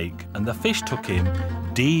at the lake, and the fish took him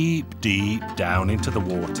deep, deep down into the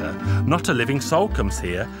water. "Not a living soul comes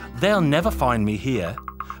here, they'll never find me here."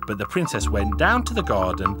 But the princess went down to the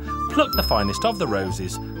garden, plucked the finest of the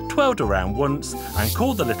roses, twirled around once, and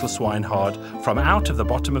called the little swineherd from out of the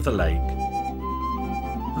bottom of the lake.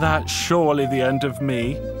 "That's surely the end of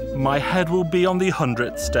me. My head will be on the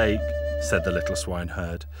 100th stake," said the little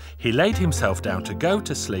swineherd. He laid himself down to go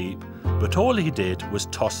to sleep, but all he did was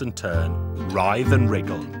toss and turn, writhe and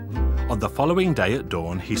wriggle. On the following day at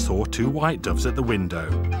dawn, he saw 2 white doves at the window.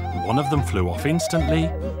 One of them flew off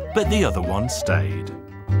instantly, but the other one stayed.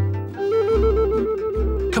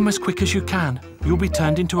 "Come as quick as you can. You'll be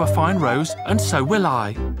turned into a fine rose, and so will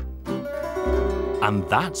I." And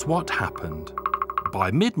that's what happened.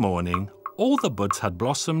 By mid-morning, all the buds had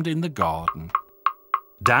blossomed in the garden.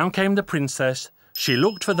 Down came the princess. She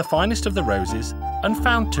looked for the finest of the roses and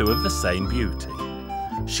found 2 of the same beauty.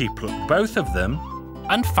 She plucked both of them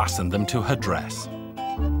and fastened them to her dress.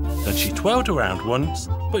 Then she twirled around once,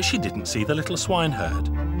 but she didn't see the little swineherd.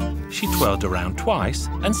 She twirled around twice,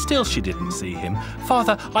 and still she didn't see him.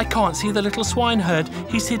 "Father, I can't see the little swineherd.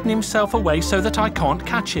 He's hidden himself away so that I can't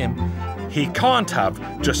catch him." "He can't have.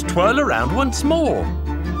 Just twirl around once more."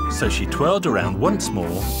 So she twirled around once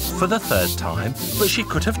more for the 3rd time, but she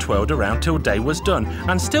could have twirled around till day was done,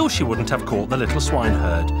 and still she wouldn't have caught the little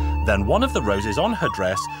swineherd. Then one of the roses on her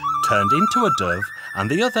dress turned into a dove, and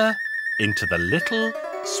the other into the little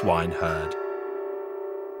swineherd.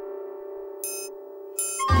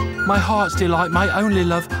 "My heart's delight, my only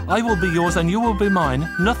love, I will be yours and you will be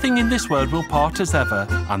mine. Nothing in this world will part us ever."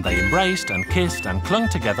 And they embraced and kissed and clung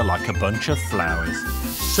together like a bunch of flowers.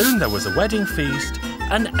 Soon there was a wedding feast,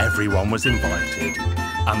 and everyone was invited.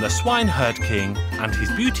 And the swineherd king and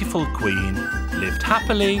his beautiful queen lived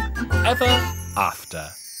happily ever after.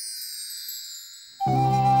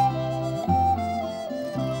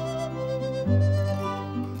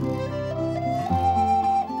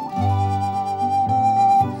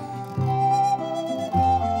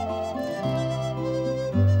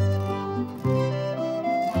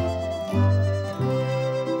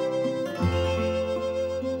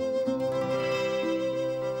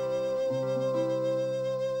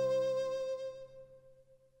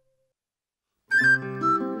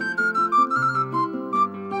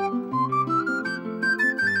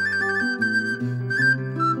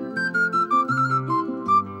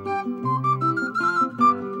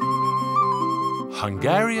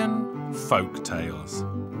 Hungarian Folk Tales.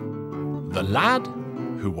 The Lad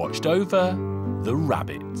Who Watched Over the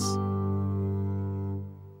Rabbits.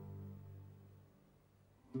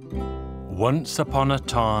 Once upon a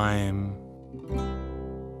time,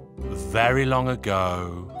 very long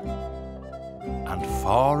ago, and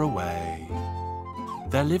far away,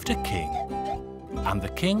 there lived a king, and the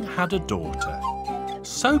king had a daughter,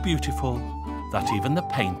 so beautiful that even the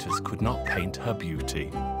painters could not paint her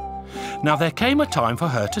beauty. Now there came a time for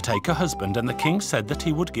her to take a husband, and the king said that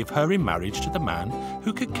he would give her in marriage to the man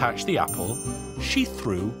who could catch the apple she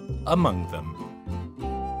threw among them.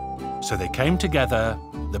 So they came together,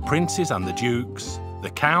 the princes and the dukes,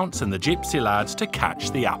 the counts and the gypsy lads, to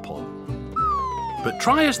catch the apple. But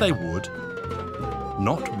try as they would,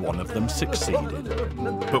 not one of them succeeded.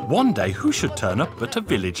 But one day who should turn up but a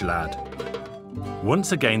village lad?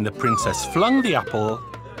 Once again the princess flung the apple,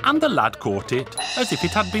 and the lad caught it as if it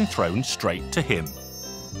had been thrown straight to him.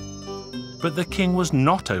 But the king was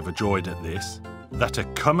not overjoyed at this, that a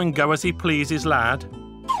come-and-go-as-he-pleases lad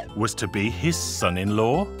was to be his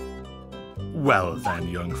son-in-law. "Well then,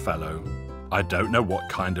 young fellow, I don't know what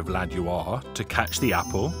kind of lad you are to catch the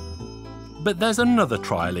apple, but there's another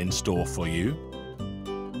trial in store for you.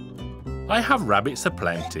 I have rabbits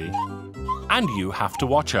aplenty, and you have to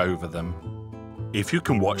watch over them. If you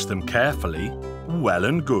can watch them carefully, well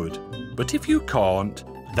and good, but if you can't,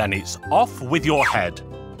 then it's off with your head."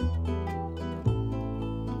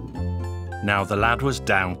 Now the lad was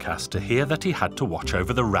downcast to hear that he had to watch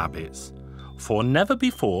over the rabbits, for never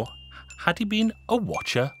before had he been a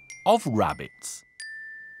watcher of rabbits.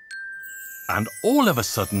 And all of a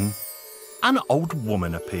sudden, an old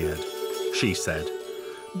woman appeared. She said,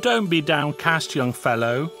 "Don't be downcast, young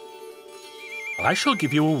fellow. I shall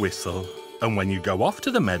give you a whistle, And when you go off to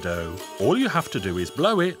the meadow, all you have to do is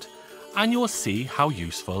blow it, and you'll see how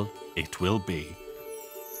useful it will be.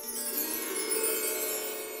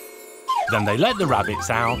 Then they let the rabbits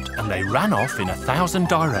out, and they ran off in 1,000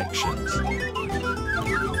 directions.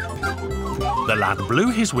 The lad blew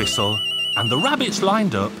his whistle, and the rabbits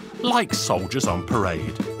lined up like soldiers on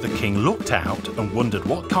parade. The king looked out and wondered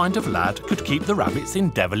what kind of lad could keep the rabbits in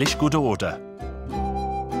devilish good order.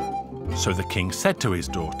 So the king said to his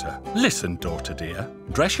daughter, "Listen, daughter dear,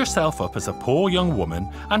 dress yourself up as a poor young woman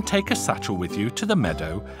and take a satchel with you to the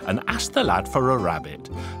meadow and ask the lad for a rabbit,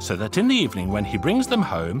 so that in the evening when he brings them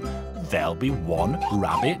home, there'll be one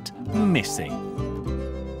rabbit missing."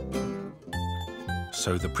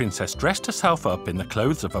 So the princess dressed herself up in the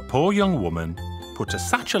clothes of a poor young woman, put a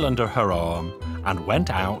satchel under her arm, and went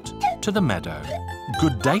out to the meadow.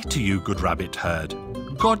 "Good day to you, good rabbit herd.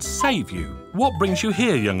 God save you. What brings you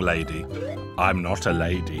here, young lady?" "I'm not a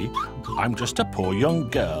lady. I'm just a poor young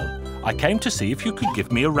girl. I came to see if you could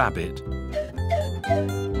give me a rabbit."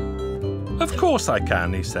 "Of course I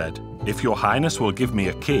can," he said, "if your highness will give me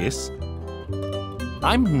a kiss."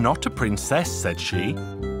 "I'm not a princess," said she.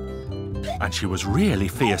 And she was really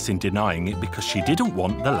fierce in denying it because she didn't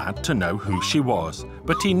want the lad to know who she was.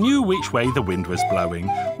 But he knew which way the wind was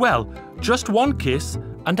blowing. "Well, just one kiss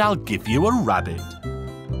and I'll give you a rabbit."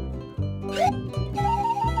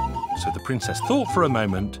 So the princess thought for a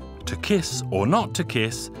moment to kiss or not to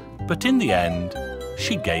kiss, but in the end,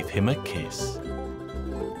 she gave him a kiss.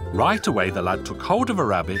 Right away, the lad took hold of a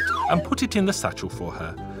rabbit and put it in the satchel for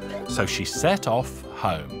her. So she set off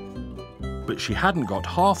home. But she hadn't got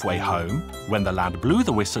halfway home when the lad blew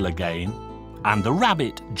the whistle again, and the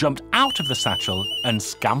rabbit jumped out of the satchel and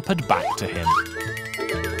scampered back to him.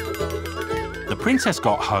 The princess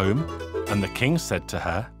got home, and the king said to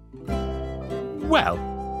her, "Well,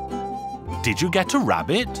 did you get a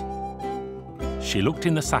rabbit?" She looked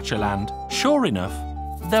in the satchel and, sure enough,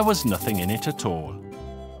 there was nothing in it at all.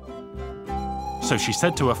 So she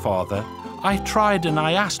said to her father, "I tried and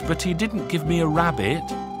I asked, but he didn't give me a rabbit,"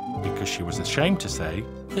 because she was ashamed to say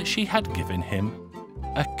that she had given him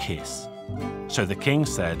a kiss. So the king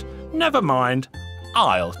said, "Never mind,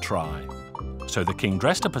 I'll try." So the king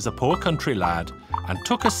dressed up as a poor country lad and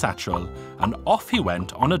took a satchel, and off he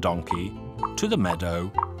went on a donkey to the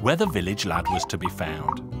meadow where the village lad was to be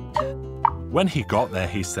found. When he got there,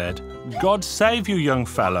 he said, "God save you, young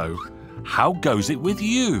fellow. How goes it with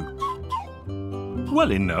you?"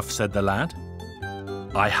 "Well enough," said the lad.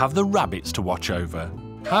 "I have the rabbits to watch over.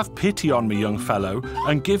 Have pity on me, young fellow,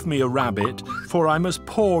 and give me a rabbit, for I'm as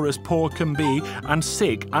poor can be, and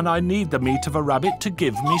sick, and I need the meat of a rabbit to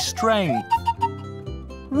give me strength."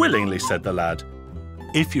 "Willingly," said the lad,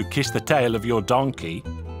 "if you kiss the tail of your donkey."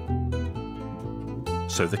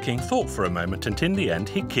 So the king thought for a moment, and in the end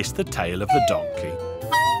he kissed the tail of the donkey.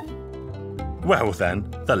 Well then,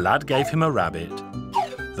 the lad gave him a rabbit.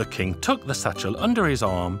 The king took the satchel under his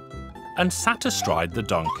arm and sat astride the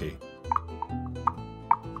donkey.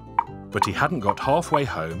 But he hadn't got halfway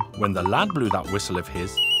home when the lad blew that whistle of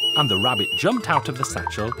his, and the rabbit jumped out of the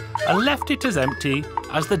satchel and left it as empty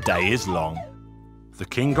as the day is long. The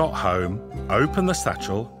king got home, opened the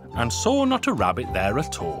satchel, and saw not a rabbit there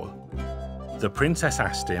at all. The princess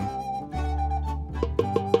asked him,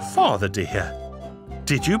 "Father dear,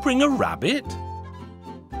 did you bring a rabbit?"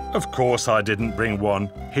 "Of course I didn't bring one.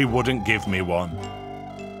 He wouldn't give me one."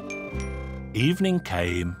 Evening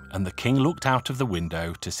came, and the king looked out of the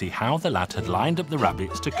window to see how the lad had lined up the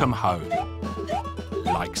rabbits to come home.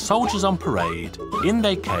 Like soldiers on parade, in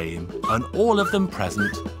they came, and all of them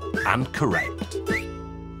present and correct.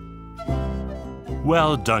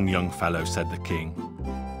 "Well done, young fellow," said the king.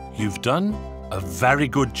 "You've done a very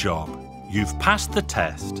good job. You've passed the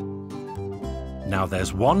test. Now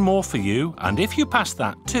there's one more for you, and if you pass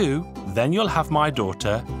that too, then you'll have my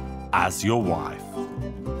daughter as your wife.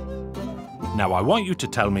 Now I want you to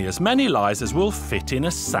tell me as many lies as will fit in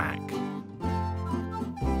a sack."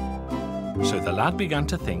 So the lad began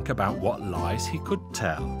to think about what lies he could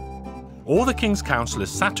tell. All the king's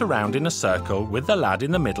councillors sat around in a circle with the lad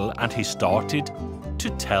in the middle, and he started to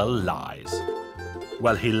tell lies.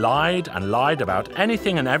 Well, he lied and lied about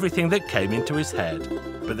anything and everything that came into his head.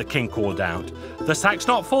 But the king called out, "The sack's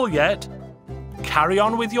not full yet. Carry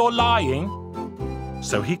on with your lying."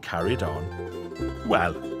 So he carried on.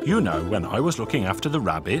 "Well, you know, when I was looking after the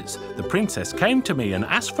rabbits, the princess came to me and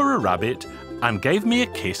asked for a rabbit and gave me a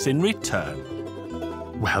kiss in return.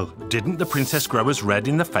 Well, didn't the princess grow as red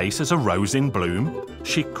in the face as a rose in bloom?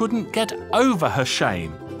 She couldn't get over her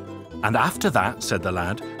shame. And after that, said the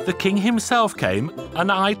lad, the king himself came,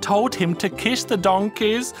 and I told him to kiss the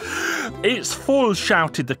donkeys. It's full,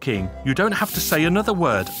 shouted the king. You don't have to say another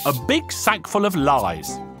word. A big sack full of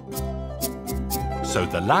lies. So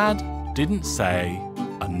the lad didn't say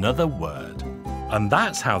another word. And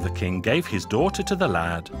that's how the king gave his daughter to the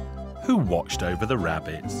lad, who watched over the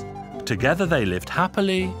rabbits. Together they lived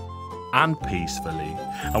happily and peacefully.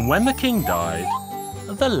 And when the king died,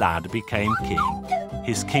 the lad became king.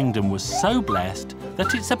 His kingdom was so blessed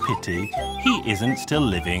that it's a pity he isn't still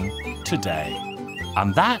living today.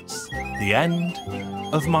 And that's the end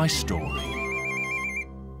of my story.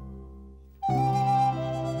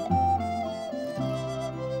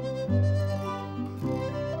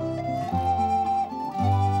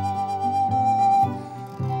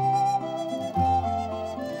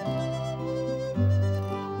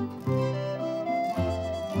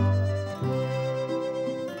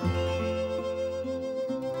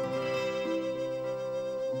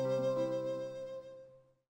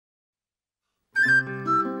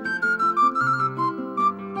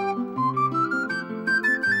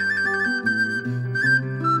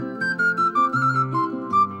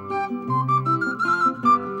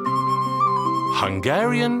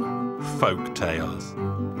 Hungarian Folk Tales.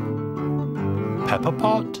 Pepper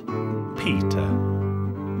Pot, Peter.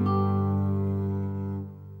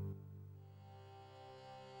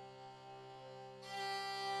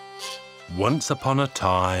 Once upon a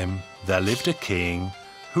time, there lived a king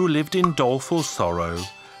who lived in doleful sorrow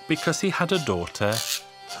because he had a daughter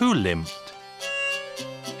who limped.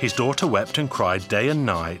 His daughter wept and cried day and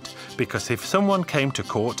night because if someone came to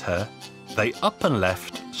court her, they up and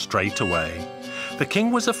left straight away. The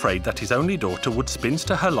king was afraid that his only daughter would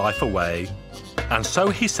spinster her life away, and so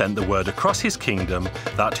he sent the word across his kingdom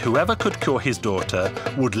that whoever could cure his daughter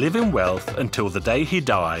would live in wealth until the day he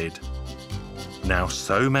died. Now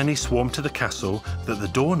so many swarmed to the castle that the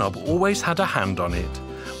doorknob always had a hand on it,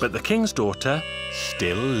 but the king's daughter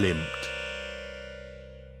still limped.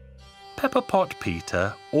 Pepper Pot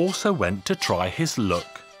Peter also went to try his luck.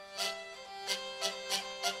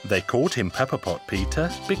 They called him Pepper Pot Peter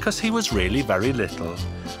because he was really very little.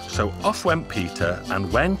 So off went Peter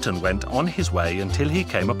and went on his way until he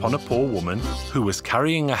came upon a poor woman who was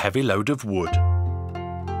carrying a heavy load of wood.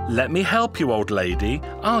 "Let me help you, old lady.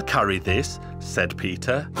 I'll carry this," said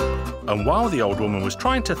Peter. And while the old woman was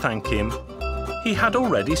trying to thank him, he had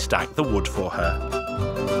already stacked the wood for her.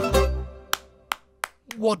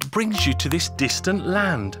 "What brings you to this distant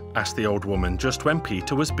land?" asked the old woman just when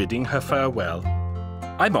Peter was bidding her farewell.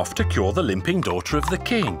 "I'm off to cure the limping daughter of the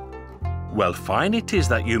king." "Well, fine it is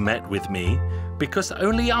that you met with me, because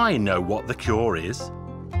only I know what the cure is.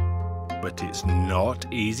 But it's not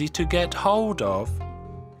easy to get hold of."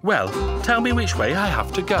 "Well, tell me which way I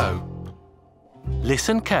have to go."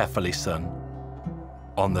 "Listen carefully, son.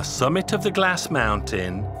 On the summit of the glass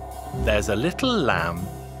mountain, there's a little lamb,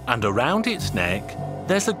 and around its neck,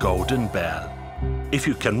 there's a golden bell. If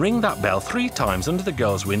you can ring that bell 3 times under the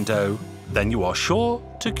girl's window, then you are sure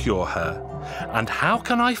to cure her. And how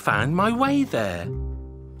can I find my way there?"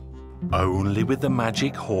 "Only with the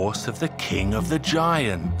magic horse of the king of the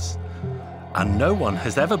giants. And no one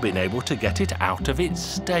has ever been able to get it out of its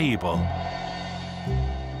stable."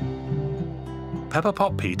 Pepper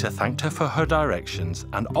Pot Peter thanked her for her directions,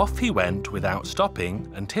 and off he went without stopping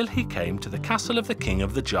until he came to the castle of the king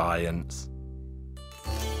of the giants.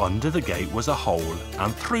 Under the gate was a hole,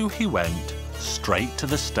 and through he went, straight to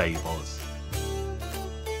the stables.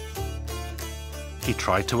 He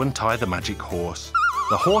tried to untie the magic horse.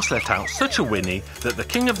 The horse let out such a whinny that the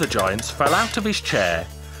king of the giants fell out of his chair.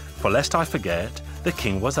 For lest I forget, the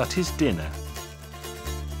king was at his dinner.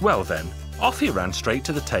 Well then, off he ran straight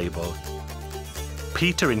to the table.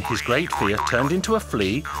 Peter, in his great fear, turned into a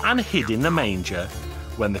flea and hid in the manger.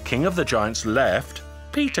 When the king of the giants left,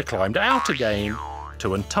 Peter climbed out again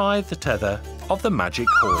to untie the tether of the magic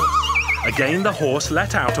horse. Again the horse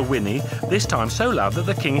let out a whinny, this time so loud that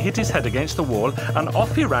the king hit his head against the wall, and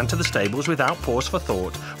off he ran to the stables without pause for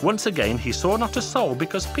thought. Once again he saw not a soul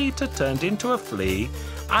because Peter turned into a flea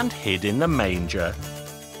and hid in the manger.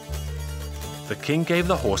 The king gave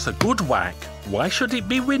the horse a good whack. Why should it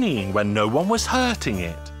be whinnying when no one was hurting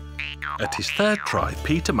it? At his 3rd try,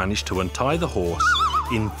 Peter managed to untie the horse.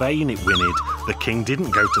 In vain it whinnied. The king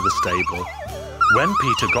didn't go to the stable. When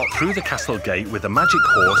Peter got through the castle gate with the magic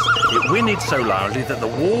horse, it whinnied so loudly that the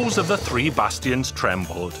walls of the 3 bastions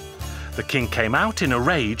trembled. The king came out in a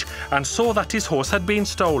rage and saw that his horse had been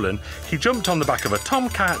stolen. He jumped on the back of a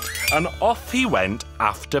tomcat and off he went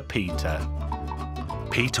after Peter.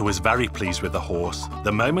 Peter was very pleased with the horse.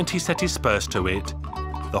 The moment he set his spurs to it,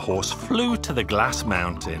 the horse flew to the glass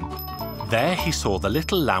mountain. There he saw the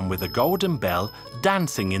little lamb with a golden bell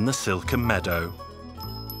dancing in the silken meadow.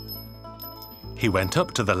 He went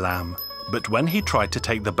up to the lamb, but when he tried to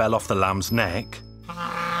take the bell off the lamb's neck,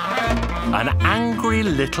 an angry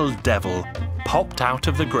little devil popped out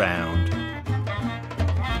of the ground.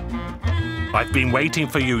 "I've been waiting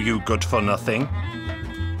for you, you good-for-nothing,"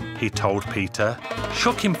 he told Peter,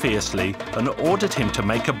 shook him fiercely and ordered him to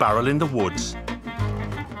make a barrel in the woods.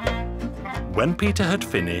 When Peter had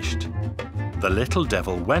finished, the little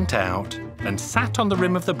devil went out and sat on the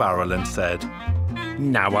rim of the barrel and said,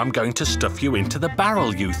 "Now I'm going to stuff you into the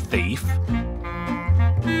barrel, you thief."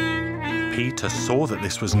 Peter saw that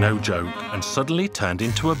this was no joke and suddenly turned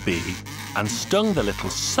into a bee and stung the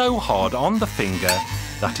little so hard on the finger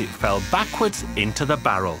that it fell backwards into the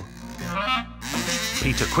barrel.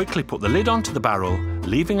 Peter quickly put the lid onto the barrel,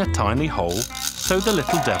 leaving a tiny hole so the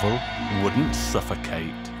little devil wouldn't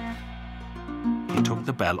suffocate. He took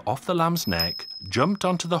the bell off the lamb's neck, jumped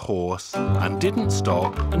onto the horse, and didn't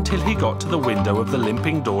stop until he got to the window of the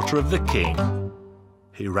limping daughter of the king.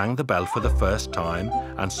 He rang the bell for the first time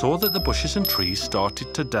and saw that the bushes and trees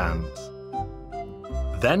started to dance.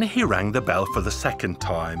 Then he rang the bell for the second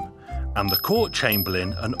time, and the court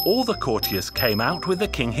chamberlain and all the courtiers came out with the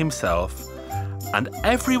king himself, and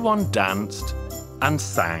everyone danced and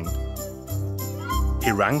sang.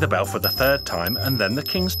 He rang the bell for the third time, and then the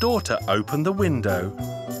king's daughter opened the window.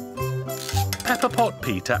 Pepper-Pot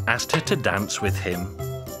Peter asked her to dance with him,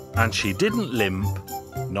 and she didn't limp,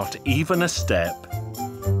 not even a step.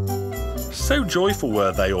 So joyful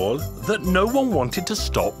were they all that no one wanted to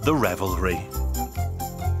stop the revelry.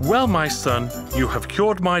 "Well, my son, you have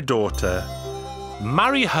cured my daughter.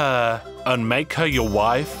 Marry her and make her your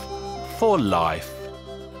wife for life."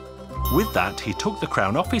 With that, he took the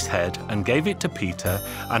crown off his head and gave it to Peter,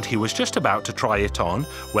 and he was just about to try it on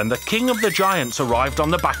when the king of the giants arrived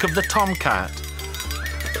on the back of the tomcat.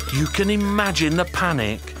 You can imagine the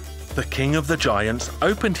panic. The king of the giants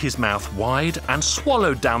opened his mouth wide and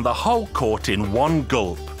swallowed down the whole court in one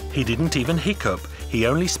gulp. He didn't even hiccup. He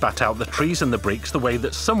only spat out the trees and the bricks the way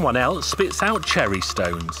that someone else spits out cherry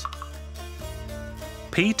stones.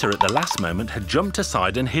 Peter, at the last moment, had jumped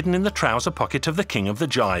aside and hidden in the trouser pocket of the king of the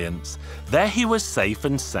giants. There he was safe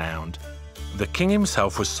and sound. The king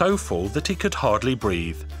himself was so full that he could hardly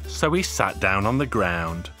breathe, so he sat down on the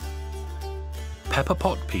ground.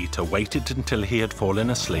 Pepper-Pot Peter waited until he had fallen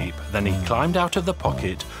asleep. Then he climbed out of the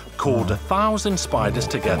pocket, called 1,000 spiders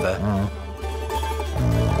together,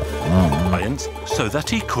 giants, so that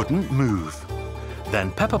he couldn't move.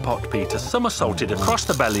 Then Pepper-Pot Peter somersaulted across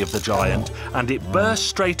the belly of the giant, and it burst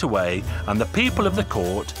straight away, and the people of the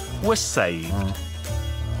court were saved.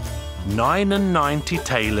 99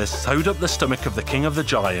 tailors sewed up the stomach of the king of the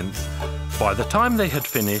giants. By the time they had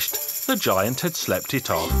finished, the giant had slept it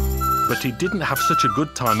off. But he didn't have such a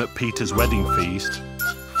good time at Peter's wedding feast,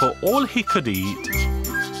 for all he could eat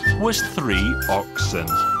was 3 oxen.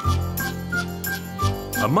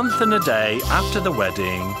 A month and a day after the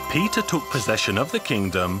wedding, Peter took possession of the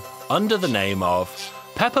kingdom under the name of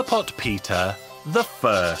Pepper-Pot Peter the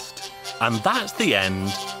First. And that's the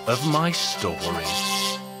end of my story.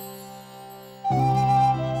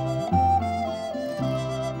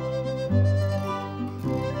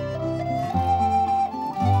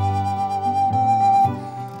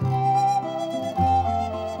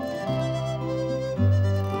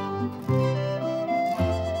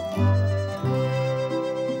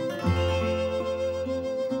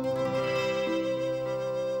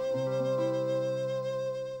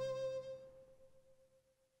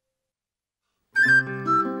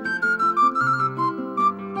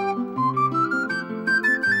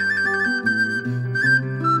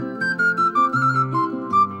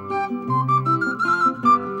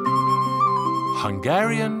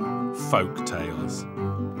 Hungarian Folk Tales.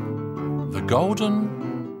 The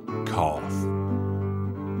Golden Calf.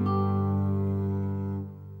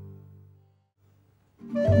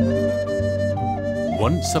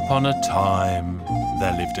 Once upon a time,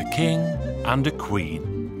 there lived a king and a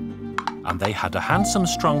queen, and they had a handsome,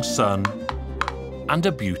 strong son and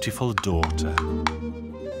a beautiful daughter.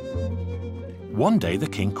 One day the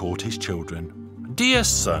king called his children. "Dear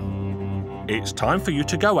son, it's time for you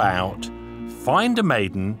to go out, find a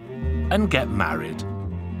maiden, and get married.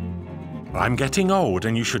 I'm getting old,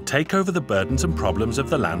 and you should take over the burdens and problems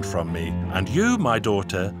of the land from me, and you, my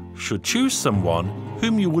daughter, should choose someone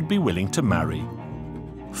whom you would be willing to marry."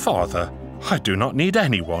 "Father, I do not need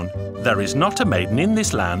anyone. There is not a maiden in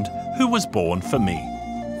this land who was born for me,"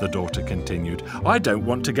 the daughter continued. "I don't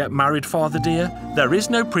want to get married, father dear. There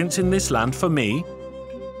is no prince in this land for me."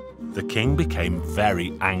 The king became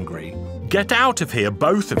very angry. "Get out of here,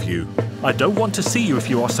 both of you," I don't want to see you if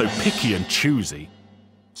you are so picky and choosy."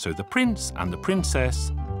 So the prince and the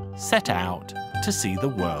princess set out to see the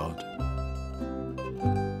world.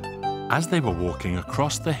 As they were walking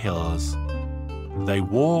across the hills, they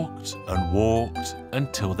walked and walked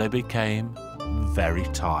until they became very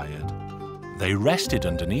tired. They rested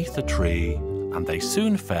underneath a tree and they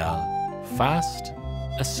soon fell fast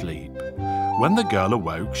asleep. When the girl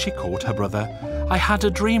awoke, she called her brother. "I had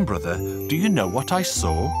a dream, brother. Do you know what I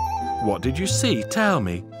saw?" "What did you see? Tell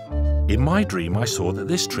me." "In my dream, I saw that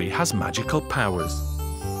this tree has magical powers.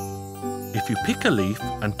 If you pick a leaf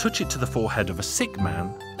and touch it to the forehead of a sick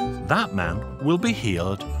man, that man will be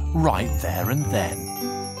healed right there and then.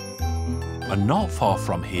 And not far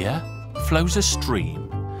from here flows a stream,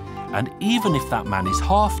 and even if that man is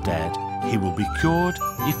half dead, he will be cured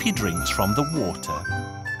if he drinks from the water.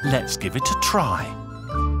 Let's give it a try."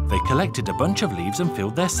 They collected a bunch of leaves and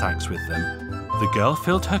filled their sacks with them. The girl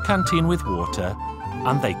filled her canteen with water,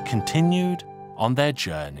 and they continued on their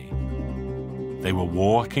journey. They were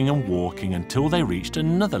walking and walking until they reached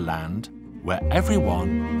another land where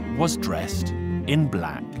everyone was dressed in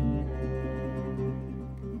black.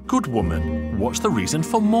 "Good woman, what's the reason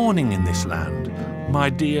for mourning in this land?" "My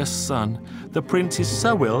dear son, the prince is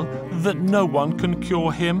so ill that no one can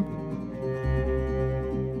cure him."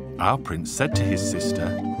 Our prince said to his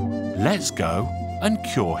sister, "Let's go and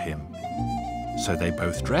cure him." So they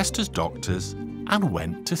both dressed as doctors and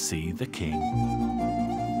went to see the king.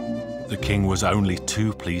 The king was only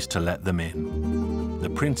too pleased to let them in. The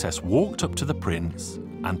princess walked up to the prince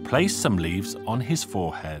and placed some leaves on his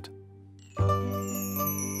forehead.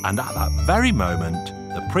 And at that very moment,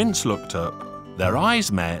 the prince looked up, their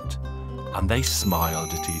eyes met, and they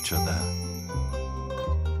smiled at each other.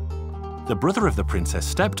 The brother of the princess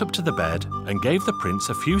stepped up to the bed and gave the prince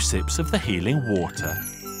a few sips of the healing water.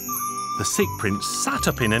 The sick prince sat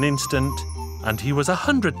up in an instant, and he was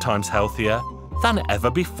 100 times healthier than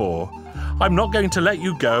ever before. "I'm not going to let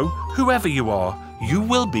you go, whoever you are. You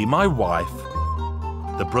will be my wife."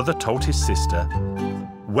 The brother told his sister,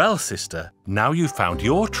 "Well, sister, now you've found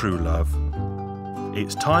your true love.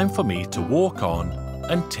 It's time for me to walk on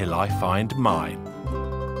until I find mine."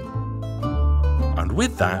 And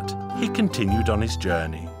with that, he continued on his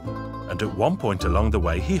journey. And at one point along the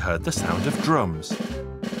way, he heard the sound of drums.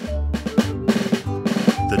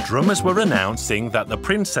 The drummers were announcing that the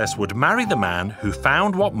princess would marry the man who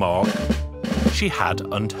found what mark she had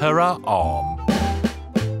under her arm.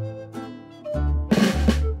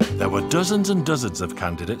 There were dozens and dozens of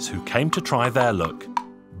candidates who came to try their luck,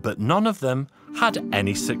 but none of them had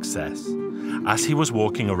any success. As he was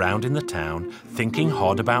walking around in the town, thinking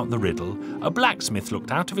hard about the riddle, a blacksmith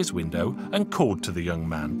looked out of his window and called to the young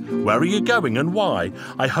man. "Where are you going and why?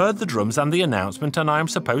 I heard the drums and the announcement, and I am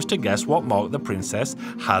supposed to guess what mark the princess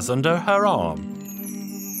has under her arm."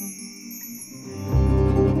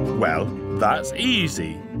 "Well, that's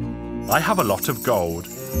easy. I have a lot of gold.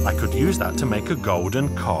 I could use that to make a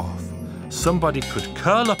golden calf. Somebody could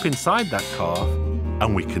curl up inside that calf,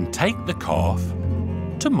 and we can take the calf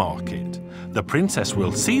to market. The princess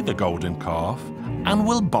will see the golden calf and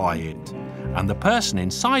will buy it, and the person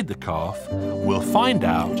inside the calf will find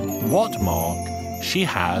out what mark she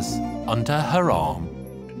has under her arm."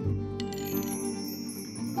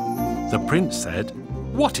 The prince said,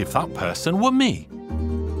 "What if that person were me?"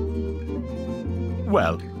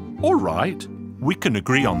 "Well, all right, we can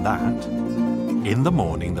agree on that." In the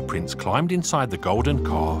morning, the prince climbed inside the golden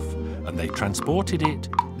calf and they transported it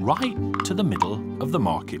right to the middle of the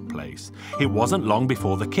marketplace. It wasn't long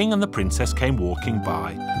before the king and the princess came walking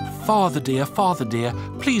by. Father dear,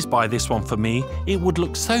 please buy this one for me. It would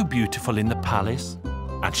look so beautiful in the palace."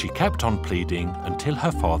 And she kept on pleading until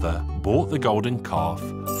her father bought the golden calf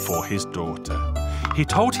for his daughter. He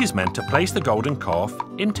told his men to place the golden calf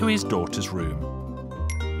into his daughter's room.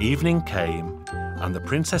 Evening came, and the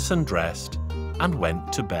princess undressed and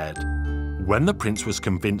went to bed. When the prince was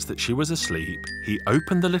convinced that she was asleep, he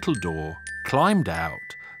opened the little door, climbed out,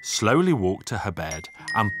 slowly walked to her bed,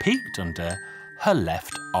 and peeked under her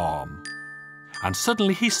left arm. And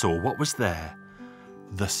suddenly he saw what was there: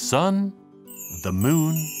 the sun, the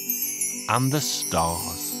moon, and the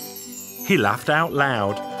stars. He laughed out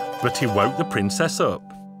loud, but he woke the princess up.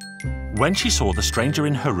 When she saw the stranger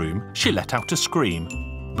in her room, she let out a scream.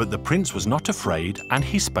 But the prince was not afraid, and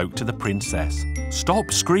he spoke to the princess.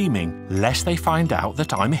 "Stop screaming, lest they find out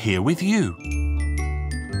that I'm here with you."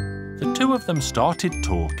 The two of them started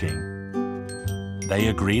talking. They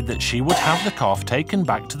agreed that she would have the calf taken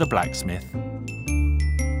back to the blacksmith.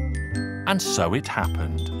 And so it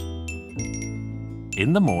happened.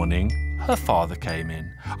 In the morning, her father came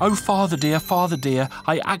in. "Oh, father dear,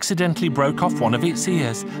 I accidentally broke off one of its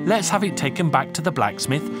ears. Let's have it taken back to the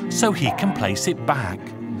blacksmith so he can place it back."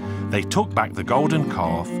 They took back the golden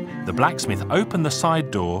calf, the blacksmith opened the side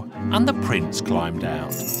door, and the prince climbed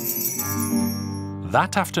out.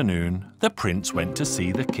 That afternoon, the prince went to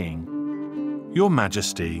see the king. "Your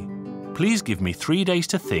Majesty, please give me 3 days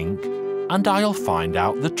to think, and I'll find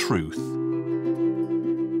out the truth."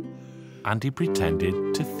 And he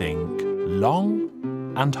pretended to think long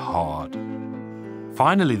and hard.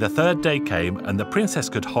 Finally, the 3rd day came, and the princess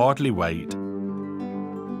could hardly wait.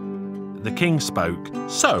 The king spoke.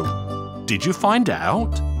 "So, did you find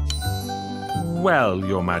out?" "Well,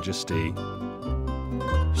 Your Majesty,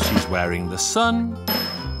 she's wearing the sun,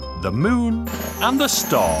 the moon, and the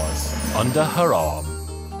stars under her arm."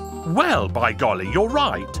 "Well, by golly, you're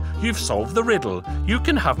right. You've solved the riddle. You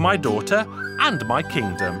can have my daughter and my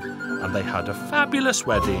kingdom." And they had a fabulous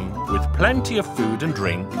wedding with plenty of food and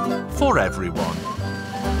drink for everyone.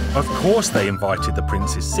 Of course, they invited the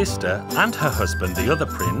prince's sister and her husband, the other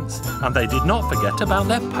prince, and they did not forget about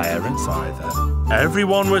their parents either.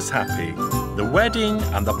 Everyone was happy. The wedding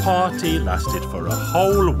and the party lasted for a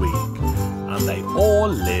whole week, and they all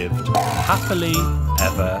lived happily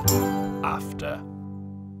ever after.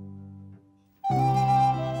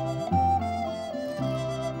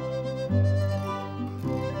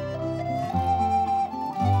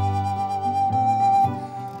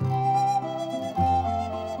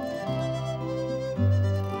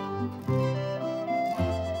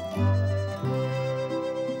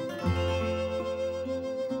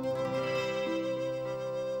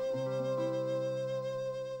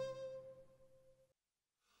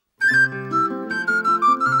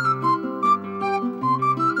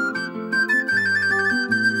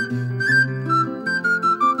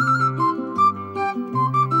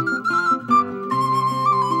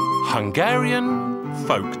 Hungarian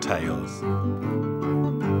Folk Tales.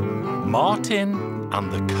 Martin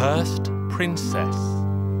and the Cursed Princess.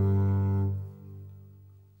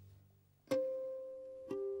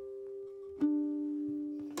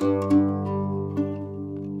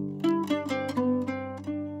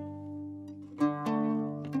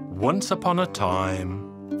 Once upon a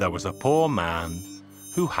time, there was a poor man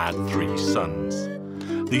who had 3 sons.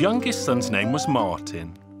 The youngest son's name was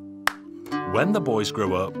Martin. When the boys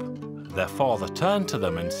grew up, their father turned to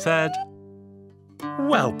them and said,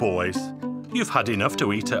 "Well, boys, you've had enough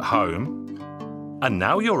to eat at home, and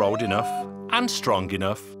now you're old enough and strong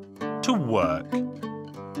enough to work.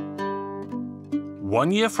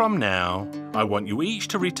 1 year from now, I want you each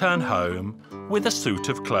to return home with a suit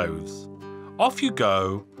of clothes. Off you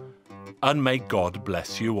go, and may God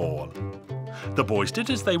bless you all." The boys did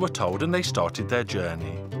as they were told, and they started their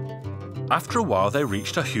journey. After a while, they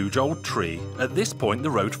reached a huge old tree. At this point, the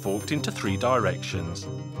road forked into 3 directions.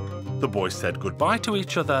 The boys said goodbye to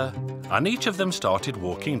each other, and each of them started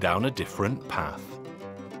walking down a different path.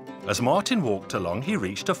 As Martin walked along, he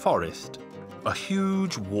reached a forest. A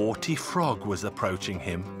huge, warty frog was approaching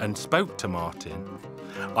him and spoke to Martin.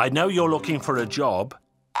 "I know you're looking for a job.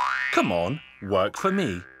 Come on, work for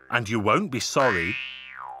me, and you won't be sorry.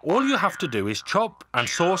 All you have to do is chop and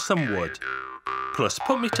saw some wood. Plus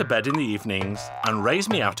put me to bed in the evenings and raise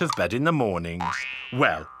me out of bed in the mornings.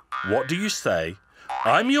 Well, what do you say?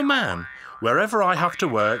 I'm your man. Wherever I have to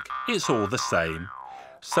work, it's all the same."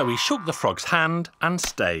 So he shook the frog's hand and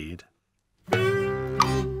stayed.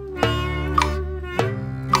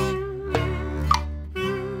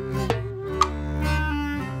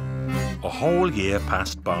 A whole year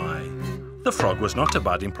passed by. The frog was not a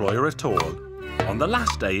bad employer at all. On the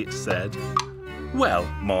last day it said, "Well,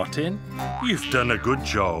 Martin, you've done a good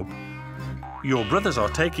job. Your brothers are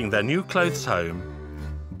taking their new clothes home.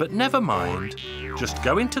 But never mind, just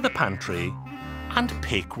go into the pantry and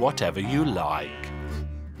pick whatever you like."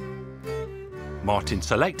 Martin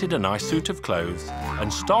selected a nice suit of clothes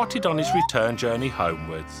and started on his return journey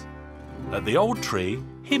homewards. At the old tree,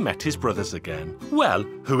 he met his brothers again. "Well,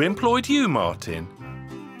 who employed you, Martin?"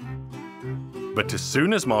 But as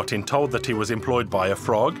soon as Martin told that he was employed by a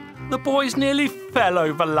frog, the boys nearly fell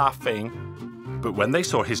over laughing. But when they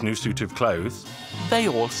saw his new suit of clothes, they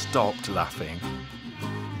all stopped laughing.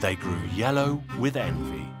 They grew yellow with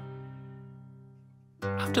envy.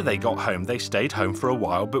 After they got home, they stayed home for a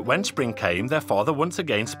while, but when spring came, their father once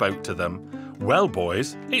again spoke to them. "Well,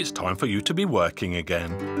 boys, it's time for you to be working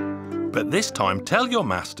again. But this time tell your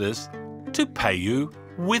masters to pay you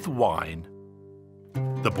with wine."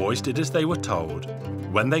 The boys did as they were told.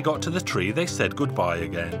 When they got to the tree, they said goodbye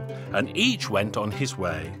again, and each went on his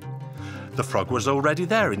way. The frog was already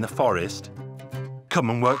there in the forest. "Come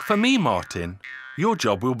and work for me, Martin. Your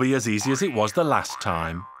job will be as easy as it was the last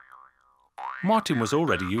time." Martin was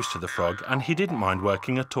already used to the frog and he didn't mind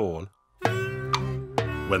working at all.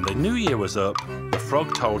 When the new year was up, the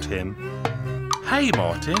frog told him, "Hey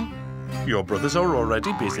Martin, your brothers are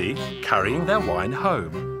already busy carrying their wine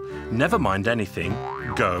home. Never mind anything,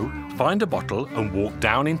 go, find a bottle and walk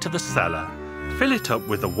down into the cellar. Fill it up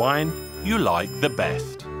with the wine you like the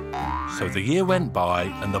best." So the year went by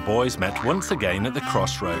and the boys met once again at the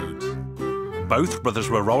crossroads. Both brothers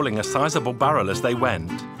were rolling a sizable barrel as they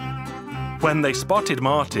went. When they spotted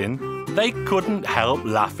Martin, they couldn't help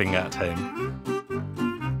laughing at him.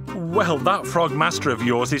 "Well, that frog master of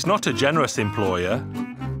yours is not a generous employer.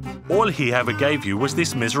 All he ever gave you was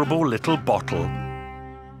this miserable little bottle."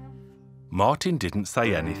 Martin didn't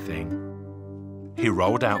say anything. He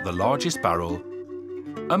rolled out the largest barrel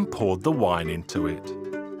and poured the wine into it.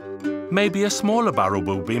 "Maybe a smaller barrel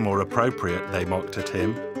will be more appropriate," they mocked at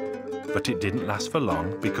him. But it didn't last for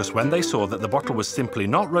long, because when they saw that the bottle was simply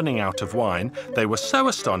not running out of wine, they were so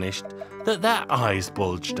astonished that their eyes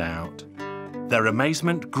bulged out. Their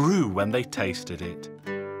amazement grew when they tasted it.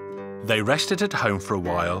 They rested at home for a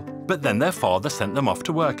while, but then their father sent them off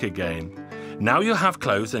to work again. "Now you have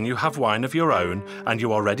clothes and you have wine of your own, and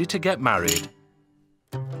you are ready to get married.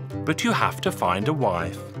 But you have to find a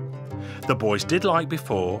wife." The boys did like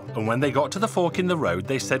before, and when they got to the fork in the road,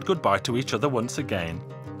 they said goodbye to each other once again.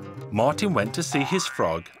 Martin went to see his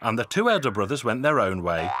frog, and the two elder brothers went their own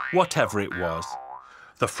way, whatever it was.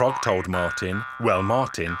 The frog told Martin, "Well,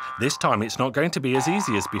 Martin, this time it's not going to be as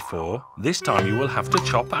easy as before. This time you will have to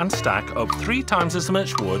chop and stack up 3 times as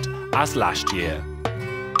much wood as last year."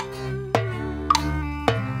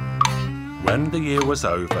 When the year was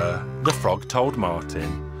over, the frog told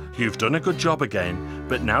Martin, "You've done a good job again,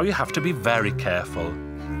 but now you have to be very careful.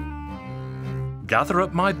 Gather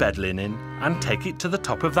up my bed linen and take it to the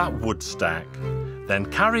top of that wood stack. Then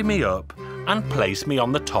carry me up and place me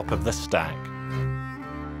on the top of the stack."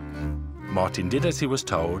 Martin did as he was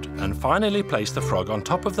told and finally placed the frog on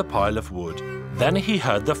top of the pile of wood. Then he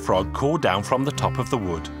heard the frog call down from the top of the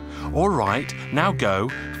wood, "All right, now go,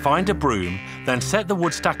 find a broom, then set the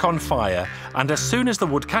wood stack on fire, and as soon as the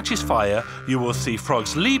wood catches fire, you will see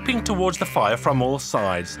frogs leaping towards the fire from all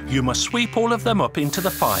sides. You must sweep all of them up into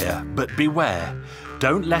the fire, but beware,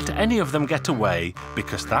 don't let any of them get away,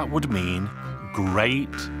 because that would mean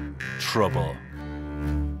great trouble."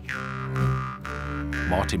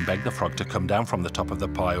 Martin begged the frog to come down from the top of the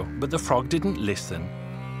pile, but the frog didn't listen.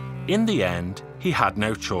 In the end, he had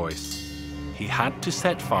no choice. He had to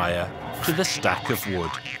set fire to the stack of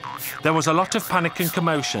wood. There was a lot of panic and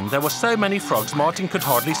commotion. There were so many frogs, Martin could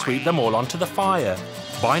hardly sweep them all onto the fire.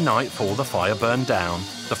 By nightfall, the fire burned down.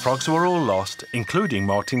 The frogs were all lost, including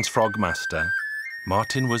Martin's frog master.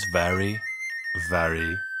 Martin was very,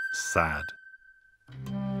 very sad.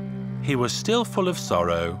 He was still full of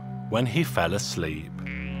sorrow when he fell asleep.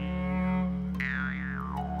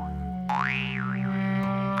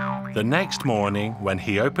 The next morning, when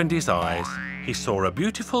he opened his eyes, he saw a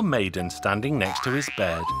beautiful maiden standing next to his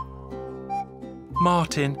bed.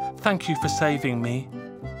 "Martin, thank you for saving me.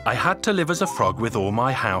 I had to live as a frog with all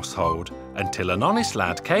my household until an honest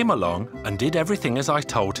lad came along and did everything as I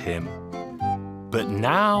told him. But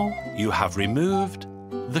now you have removed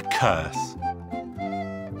the curse."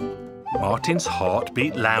 Martin's heart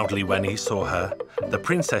beat loudly when he saw her. The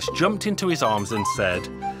princess jumped into his arms and said,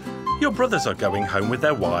 "Your brothers are going home with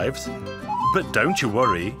their wives, but don't you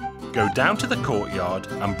worry. Go down to the courtyard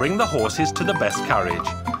and bring the horses to the best carriage.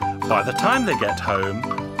 By the time they get home,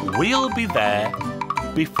 we'll be there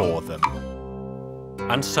before them."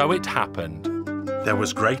 And so it happened. There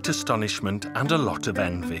was great astonishment and a lot of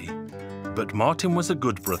envy. But Martin was a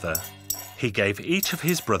good brother. He gave each of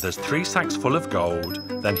his brothers 3 sacks full of gold.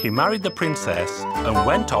 Then he married the princess and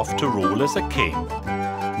went off to rule as a king.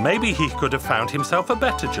 Maybe he could have found himself a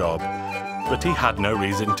better job, but he had no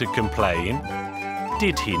reason to complain,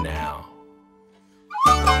 did he now?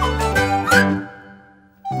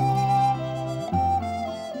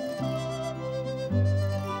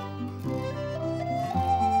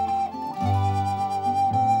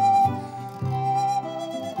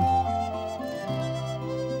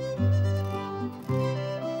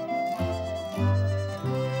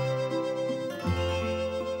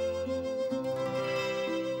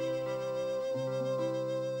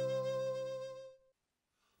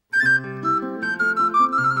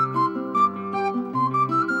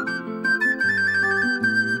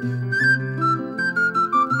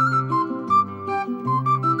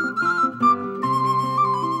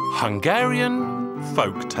 Hungarian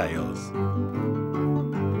Folk Tales.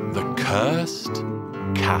 The Cursed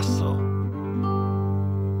Castle.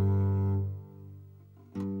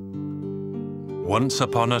 Once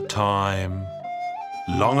upon a time,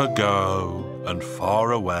 long ago and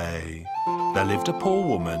far away, there lived a poor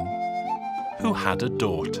woman who had a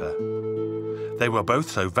daughter. They were both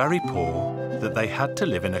so very poor that they had to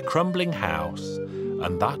live in a crumbling house,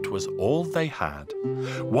 and that was all they had.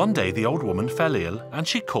 One day the old woman fell ill, and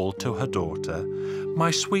she called to her daughter,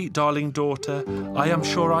 "My sweet darling daughter, I am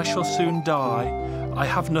sure I shall soon die. I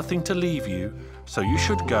have nothing to leave you, so you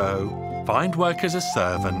should go, find work as a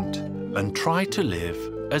servant, and try to live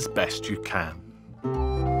as best you can."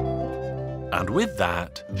 And with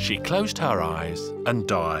that, she closed her eyes and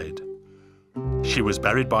died. She was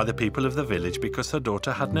buried by the people of the village because her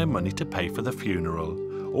daughter had no money to pay for the funeral.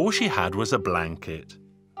 All she had was a blanket.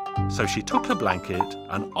 So she took her blanket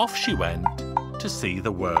and off she went to see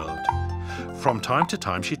the world. From time to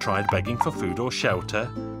time she tried begging for food or shelter,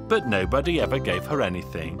 but nobody ever gave her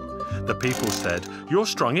anything. The people said, "You're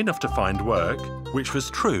strong enough to find work," which was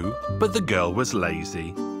true, but the girl was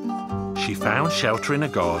lazy. She found shelter in a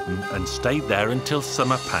garden and stayed there until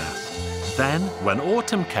summer passed. Then, when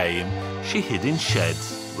autumn came, she hid in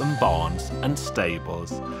sheds and barns and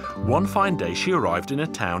stables. One fine day she arrived in a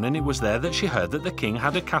town, and it was there that she heard that the king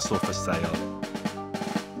had a castle for sale.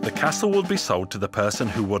 The castle would be sold to the person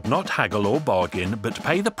who would not haggle or bargain but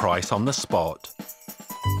pay the price on the spot.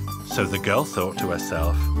 So the girl thought to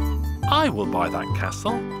herself, "I will buy that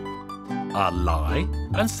castle. I'll lie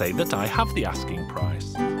and say that I have the asking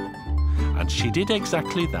price." And she did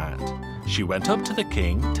exactly that. She went up to the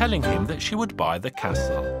king, telling him that she would buy the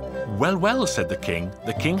castle. "Well, well," said the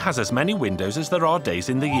king has as many windows as there are days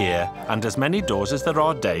in the year, and as many doors as there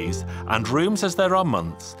are days, and rooms as there are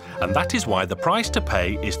months, and that is why the price to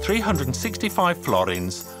pay is 365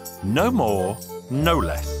 florins, no more, no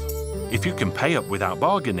less. If you can pay up without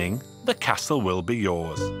bargaining, the castle will be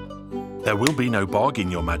yours." "There will be no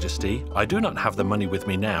bargain, your majesty. I do not have the money with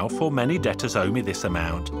me now, for many debtors owe me this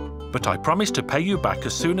amount. But I promise to pay you back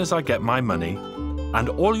as soon as I get my money, and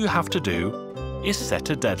all you have to do is set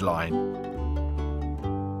a deadline."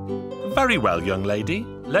 "Very well, young lady.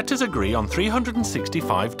 Let us agree on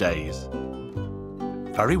 365 days.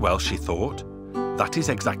 "Very well," she thought. "That is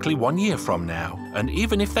exactly 1 year from now, and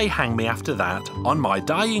even if they hang me after that, on my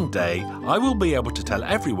dying day, I will be able to tell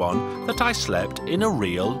everyone that I slept in a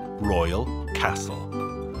real royal castle."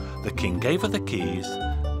 The king gave her the keys,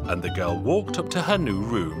 and the girl walked up to her new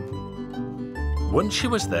room. Once she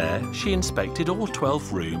was there, she inspected all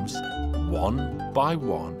 12 rooms, one by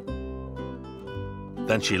one.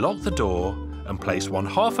 Then she locked the door and placed one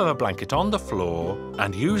half of a blanket on the floor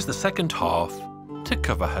and used the second half to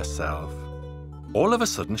cover herself. All of a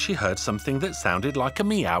sudden she heard something that sounded like a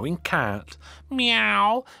meowing cat.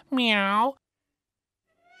 "Meow, meow."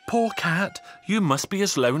 "Poor cat, you must be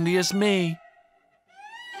as lonely as me."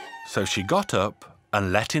 So she got up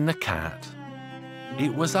and let in the cat.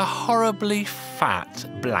 It was a horribly fat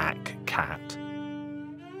black cat.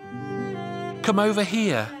 "Come over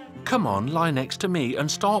here. Come on, lie next to me and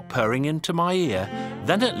start purring into my ear.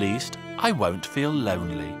 Then at least I won't feel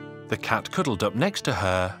lonely." The cat cuddled up next to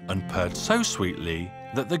her and purred so sweetly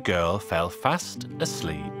that the girl fell fast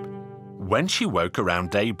asleep. When she woke around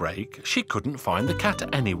daybreak, she couldn't find the cat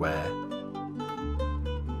anywhere.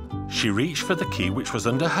 She reached for the key which was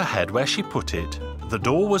under her head where she put it. The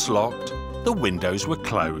door was locked. The windows were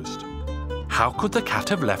closed. How could the cat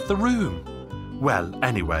have left the room? Well,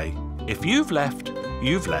 anyway, if you've left,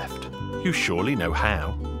 you've left. You surely know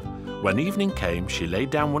how. When evening came, she laid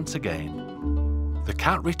down once again. The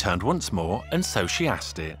cat returned once more, and so she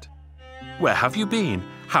asked it, "Where have you been?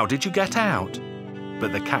 How did you get out?"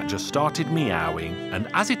 But the cat just started meowing, and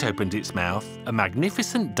as it opened its mouth, a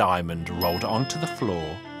magnificent diamond rolled onto the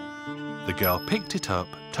floor. The girl picked it up,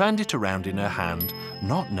 turned it around in her hand,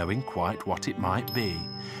 not knowing quite what it might be.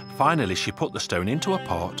 Finally, she put the stone into a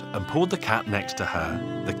pot and pulled the cat next to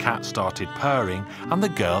her. The cat started purring, and the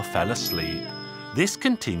girl fell asleep. This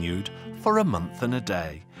continued for a month and a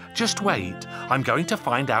day. "Just wait, I'm going to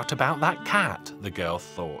find out about that cat," the girl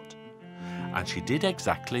thought. And she did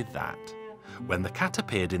exactly that. When the cat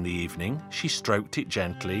appeared in the evening, she stroked it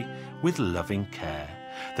gently with loving care.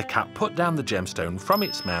 The cat put down the gemstone from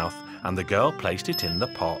its mouth, and the girl placed it in the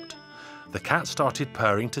pot. The cat started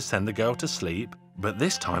purring to send the girl to sleep, but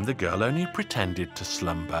this time the girl only pretended to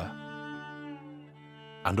slumber.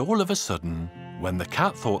 And all of a sudden, when the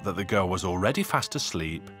cat thought that the girl was already fast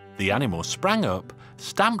asleep, the animal sprang up,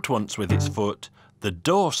 stamped once with its foot, the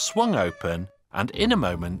door swung open, and in a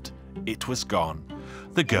moment, it was gone.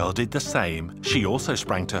 The girl did the same. She also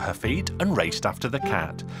sprang to her feet and raced after the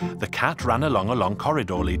cat. The cat ran along a long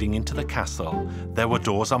corridor leading into the castle. There were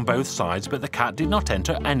doors on both sides, but the cat did not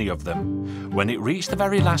enter any of them. When it reached the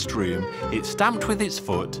very last room, it stamped with its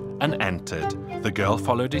foot and entered. The girl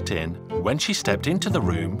followed it in. When she stepped into the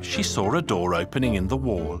room, she saw a door opening in the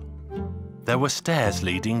wall. There were stairs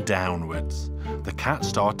leading downwards. The cat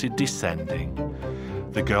started descending.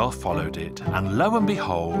 The girl followed it, and lo and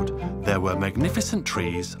behold, there were magnificent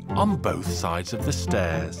trees on both sides of the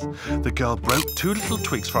stairs. The girl broke 2 little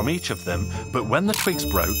twigs from each of them, but when the twigs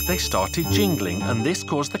broke, they started jingling, and this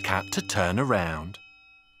caused the cat to turn around.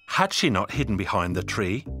 Had she not hidden behind the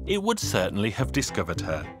tree, it would certainly have discovered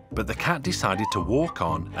her. But the cat decided to walk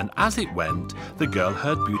on, and as it went, the girl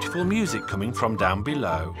heard beautiful music coming from down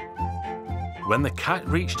below. When the cat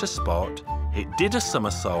reached a spot, it did a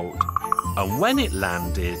somersault, and when it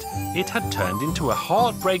landed, it had turned into a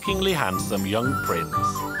heartbreakingly handsome young prince.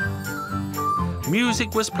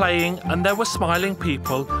 Music was playing, and there were smiling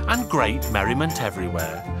people and great merriment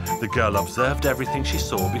everywhere. The girl observed everything she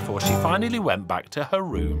saw before she finally went back to her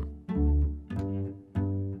room.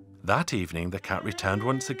 That evening, the cat returned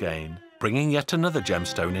once again, bringing yet another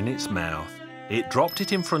gemstone in its mouth. It dropped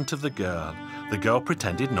it in front of the girl. The girl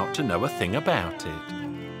pretended not to know a thing about it.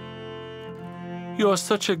 "You're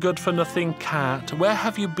such a good-for-nothing cat. Where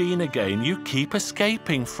have you been again? You keep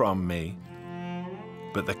escaping from me."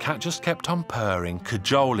 But the cat just kept on purring,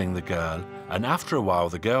 cajoling the girl, and after a while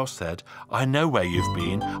the girl said, "I know where you've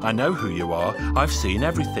been. I know who you are. I've seen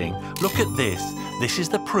everything. Look at this. This is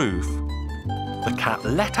the proof." The cat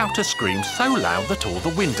let out a scream so loud that all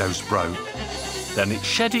the windows broke. Then it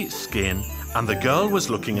shed its skin, and the girl was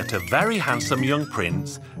looking at a very handsome young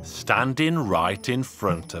prince standing right in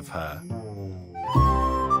front of her.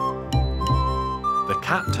 The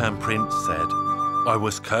cat-turned-prince said, "I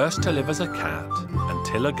was cursed to live as a cat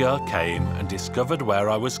until a girl came and discovered where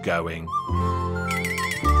I was going.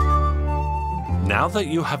 Now that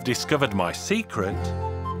you have discovered my secret,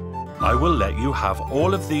 I will let you have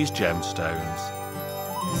all of these gemstones.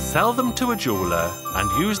 Sell them to a jeweler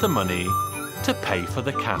and use the money to pay for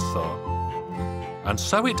the castle." And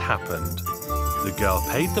so it happened. The girl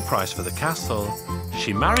paid the price for the castle,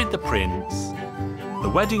 she married the prince, the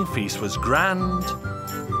wedding feast was grand,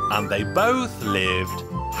 and they both lived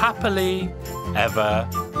happily ever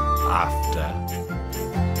after.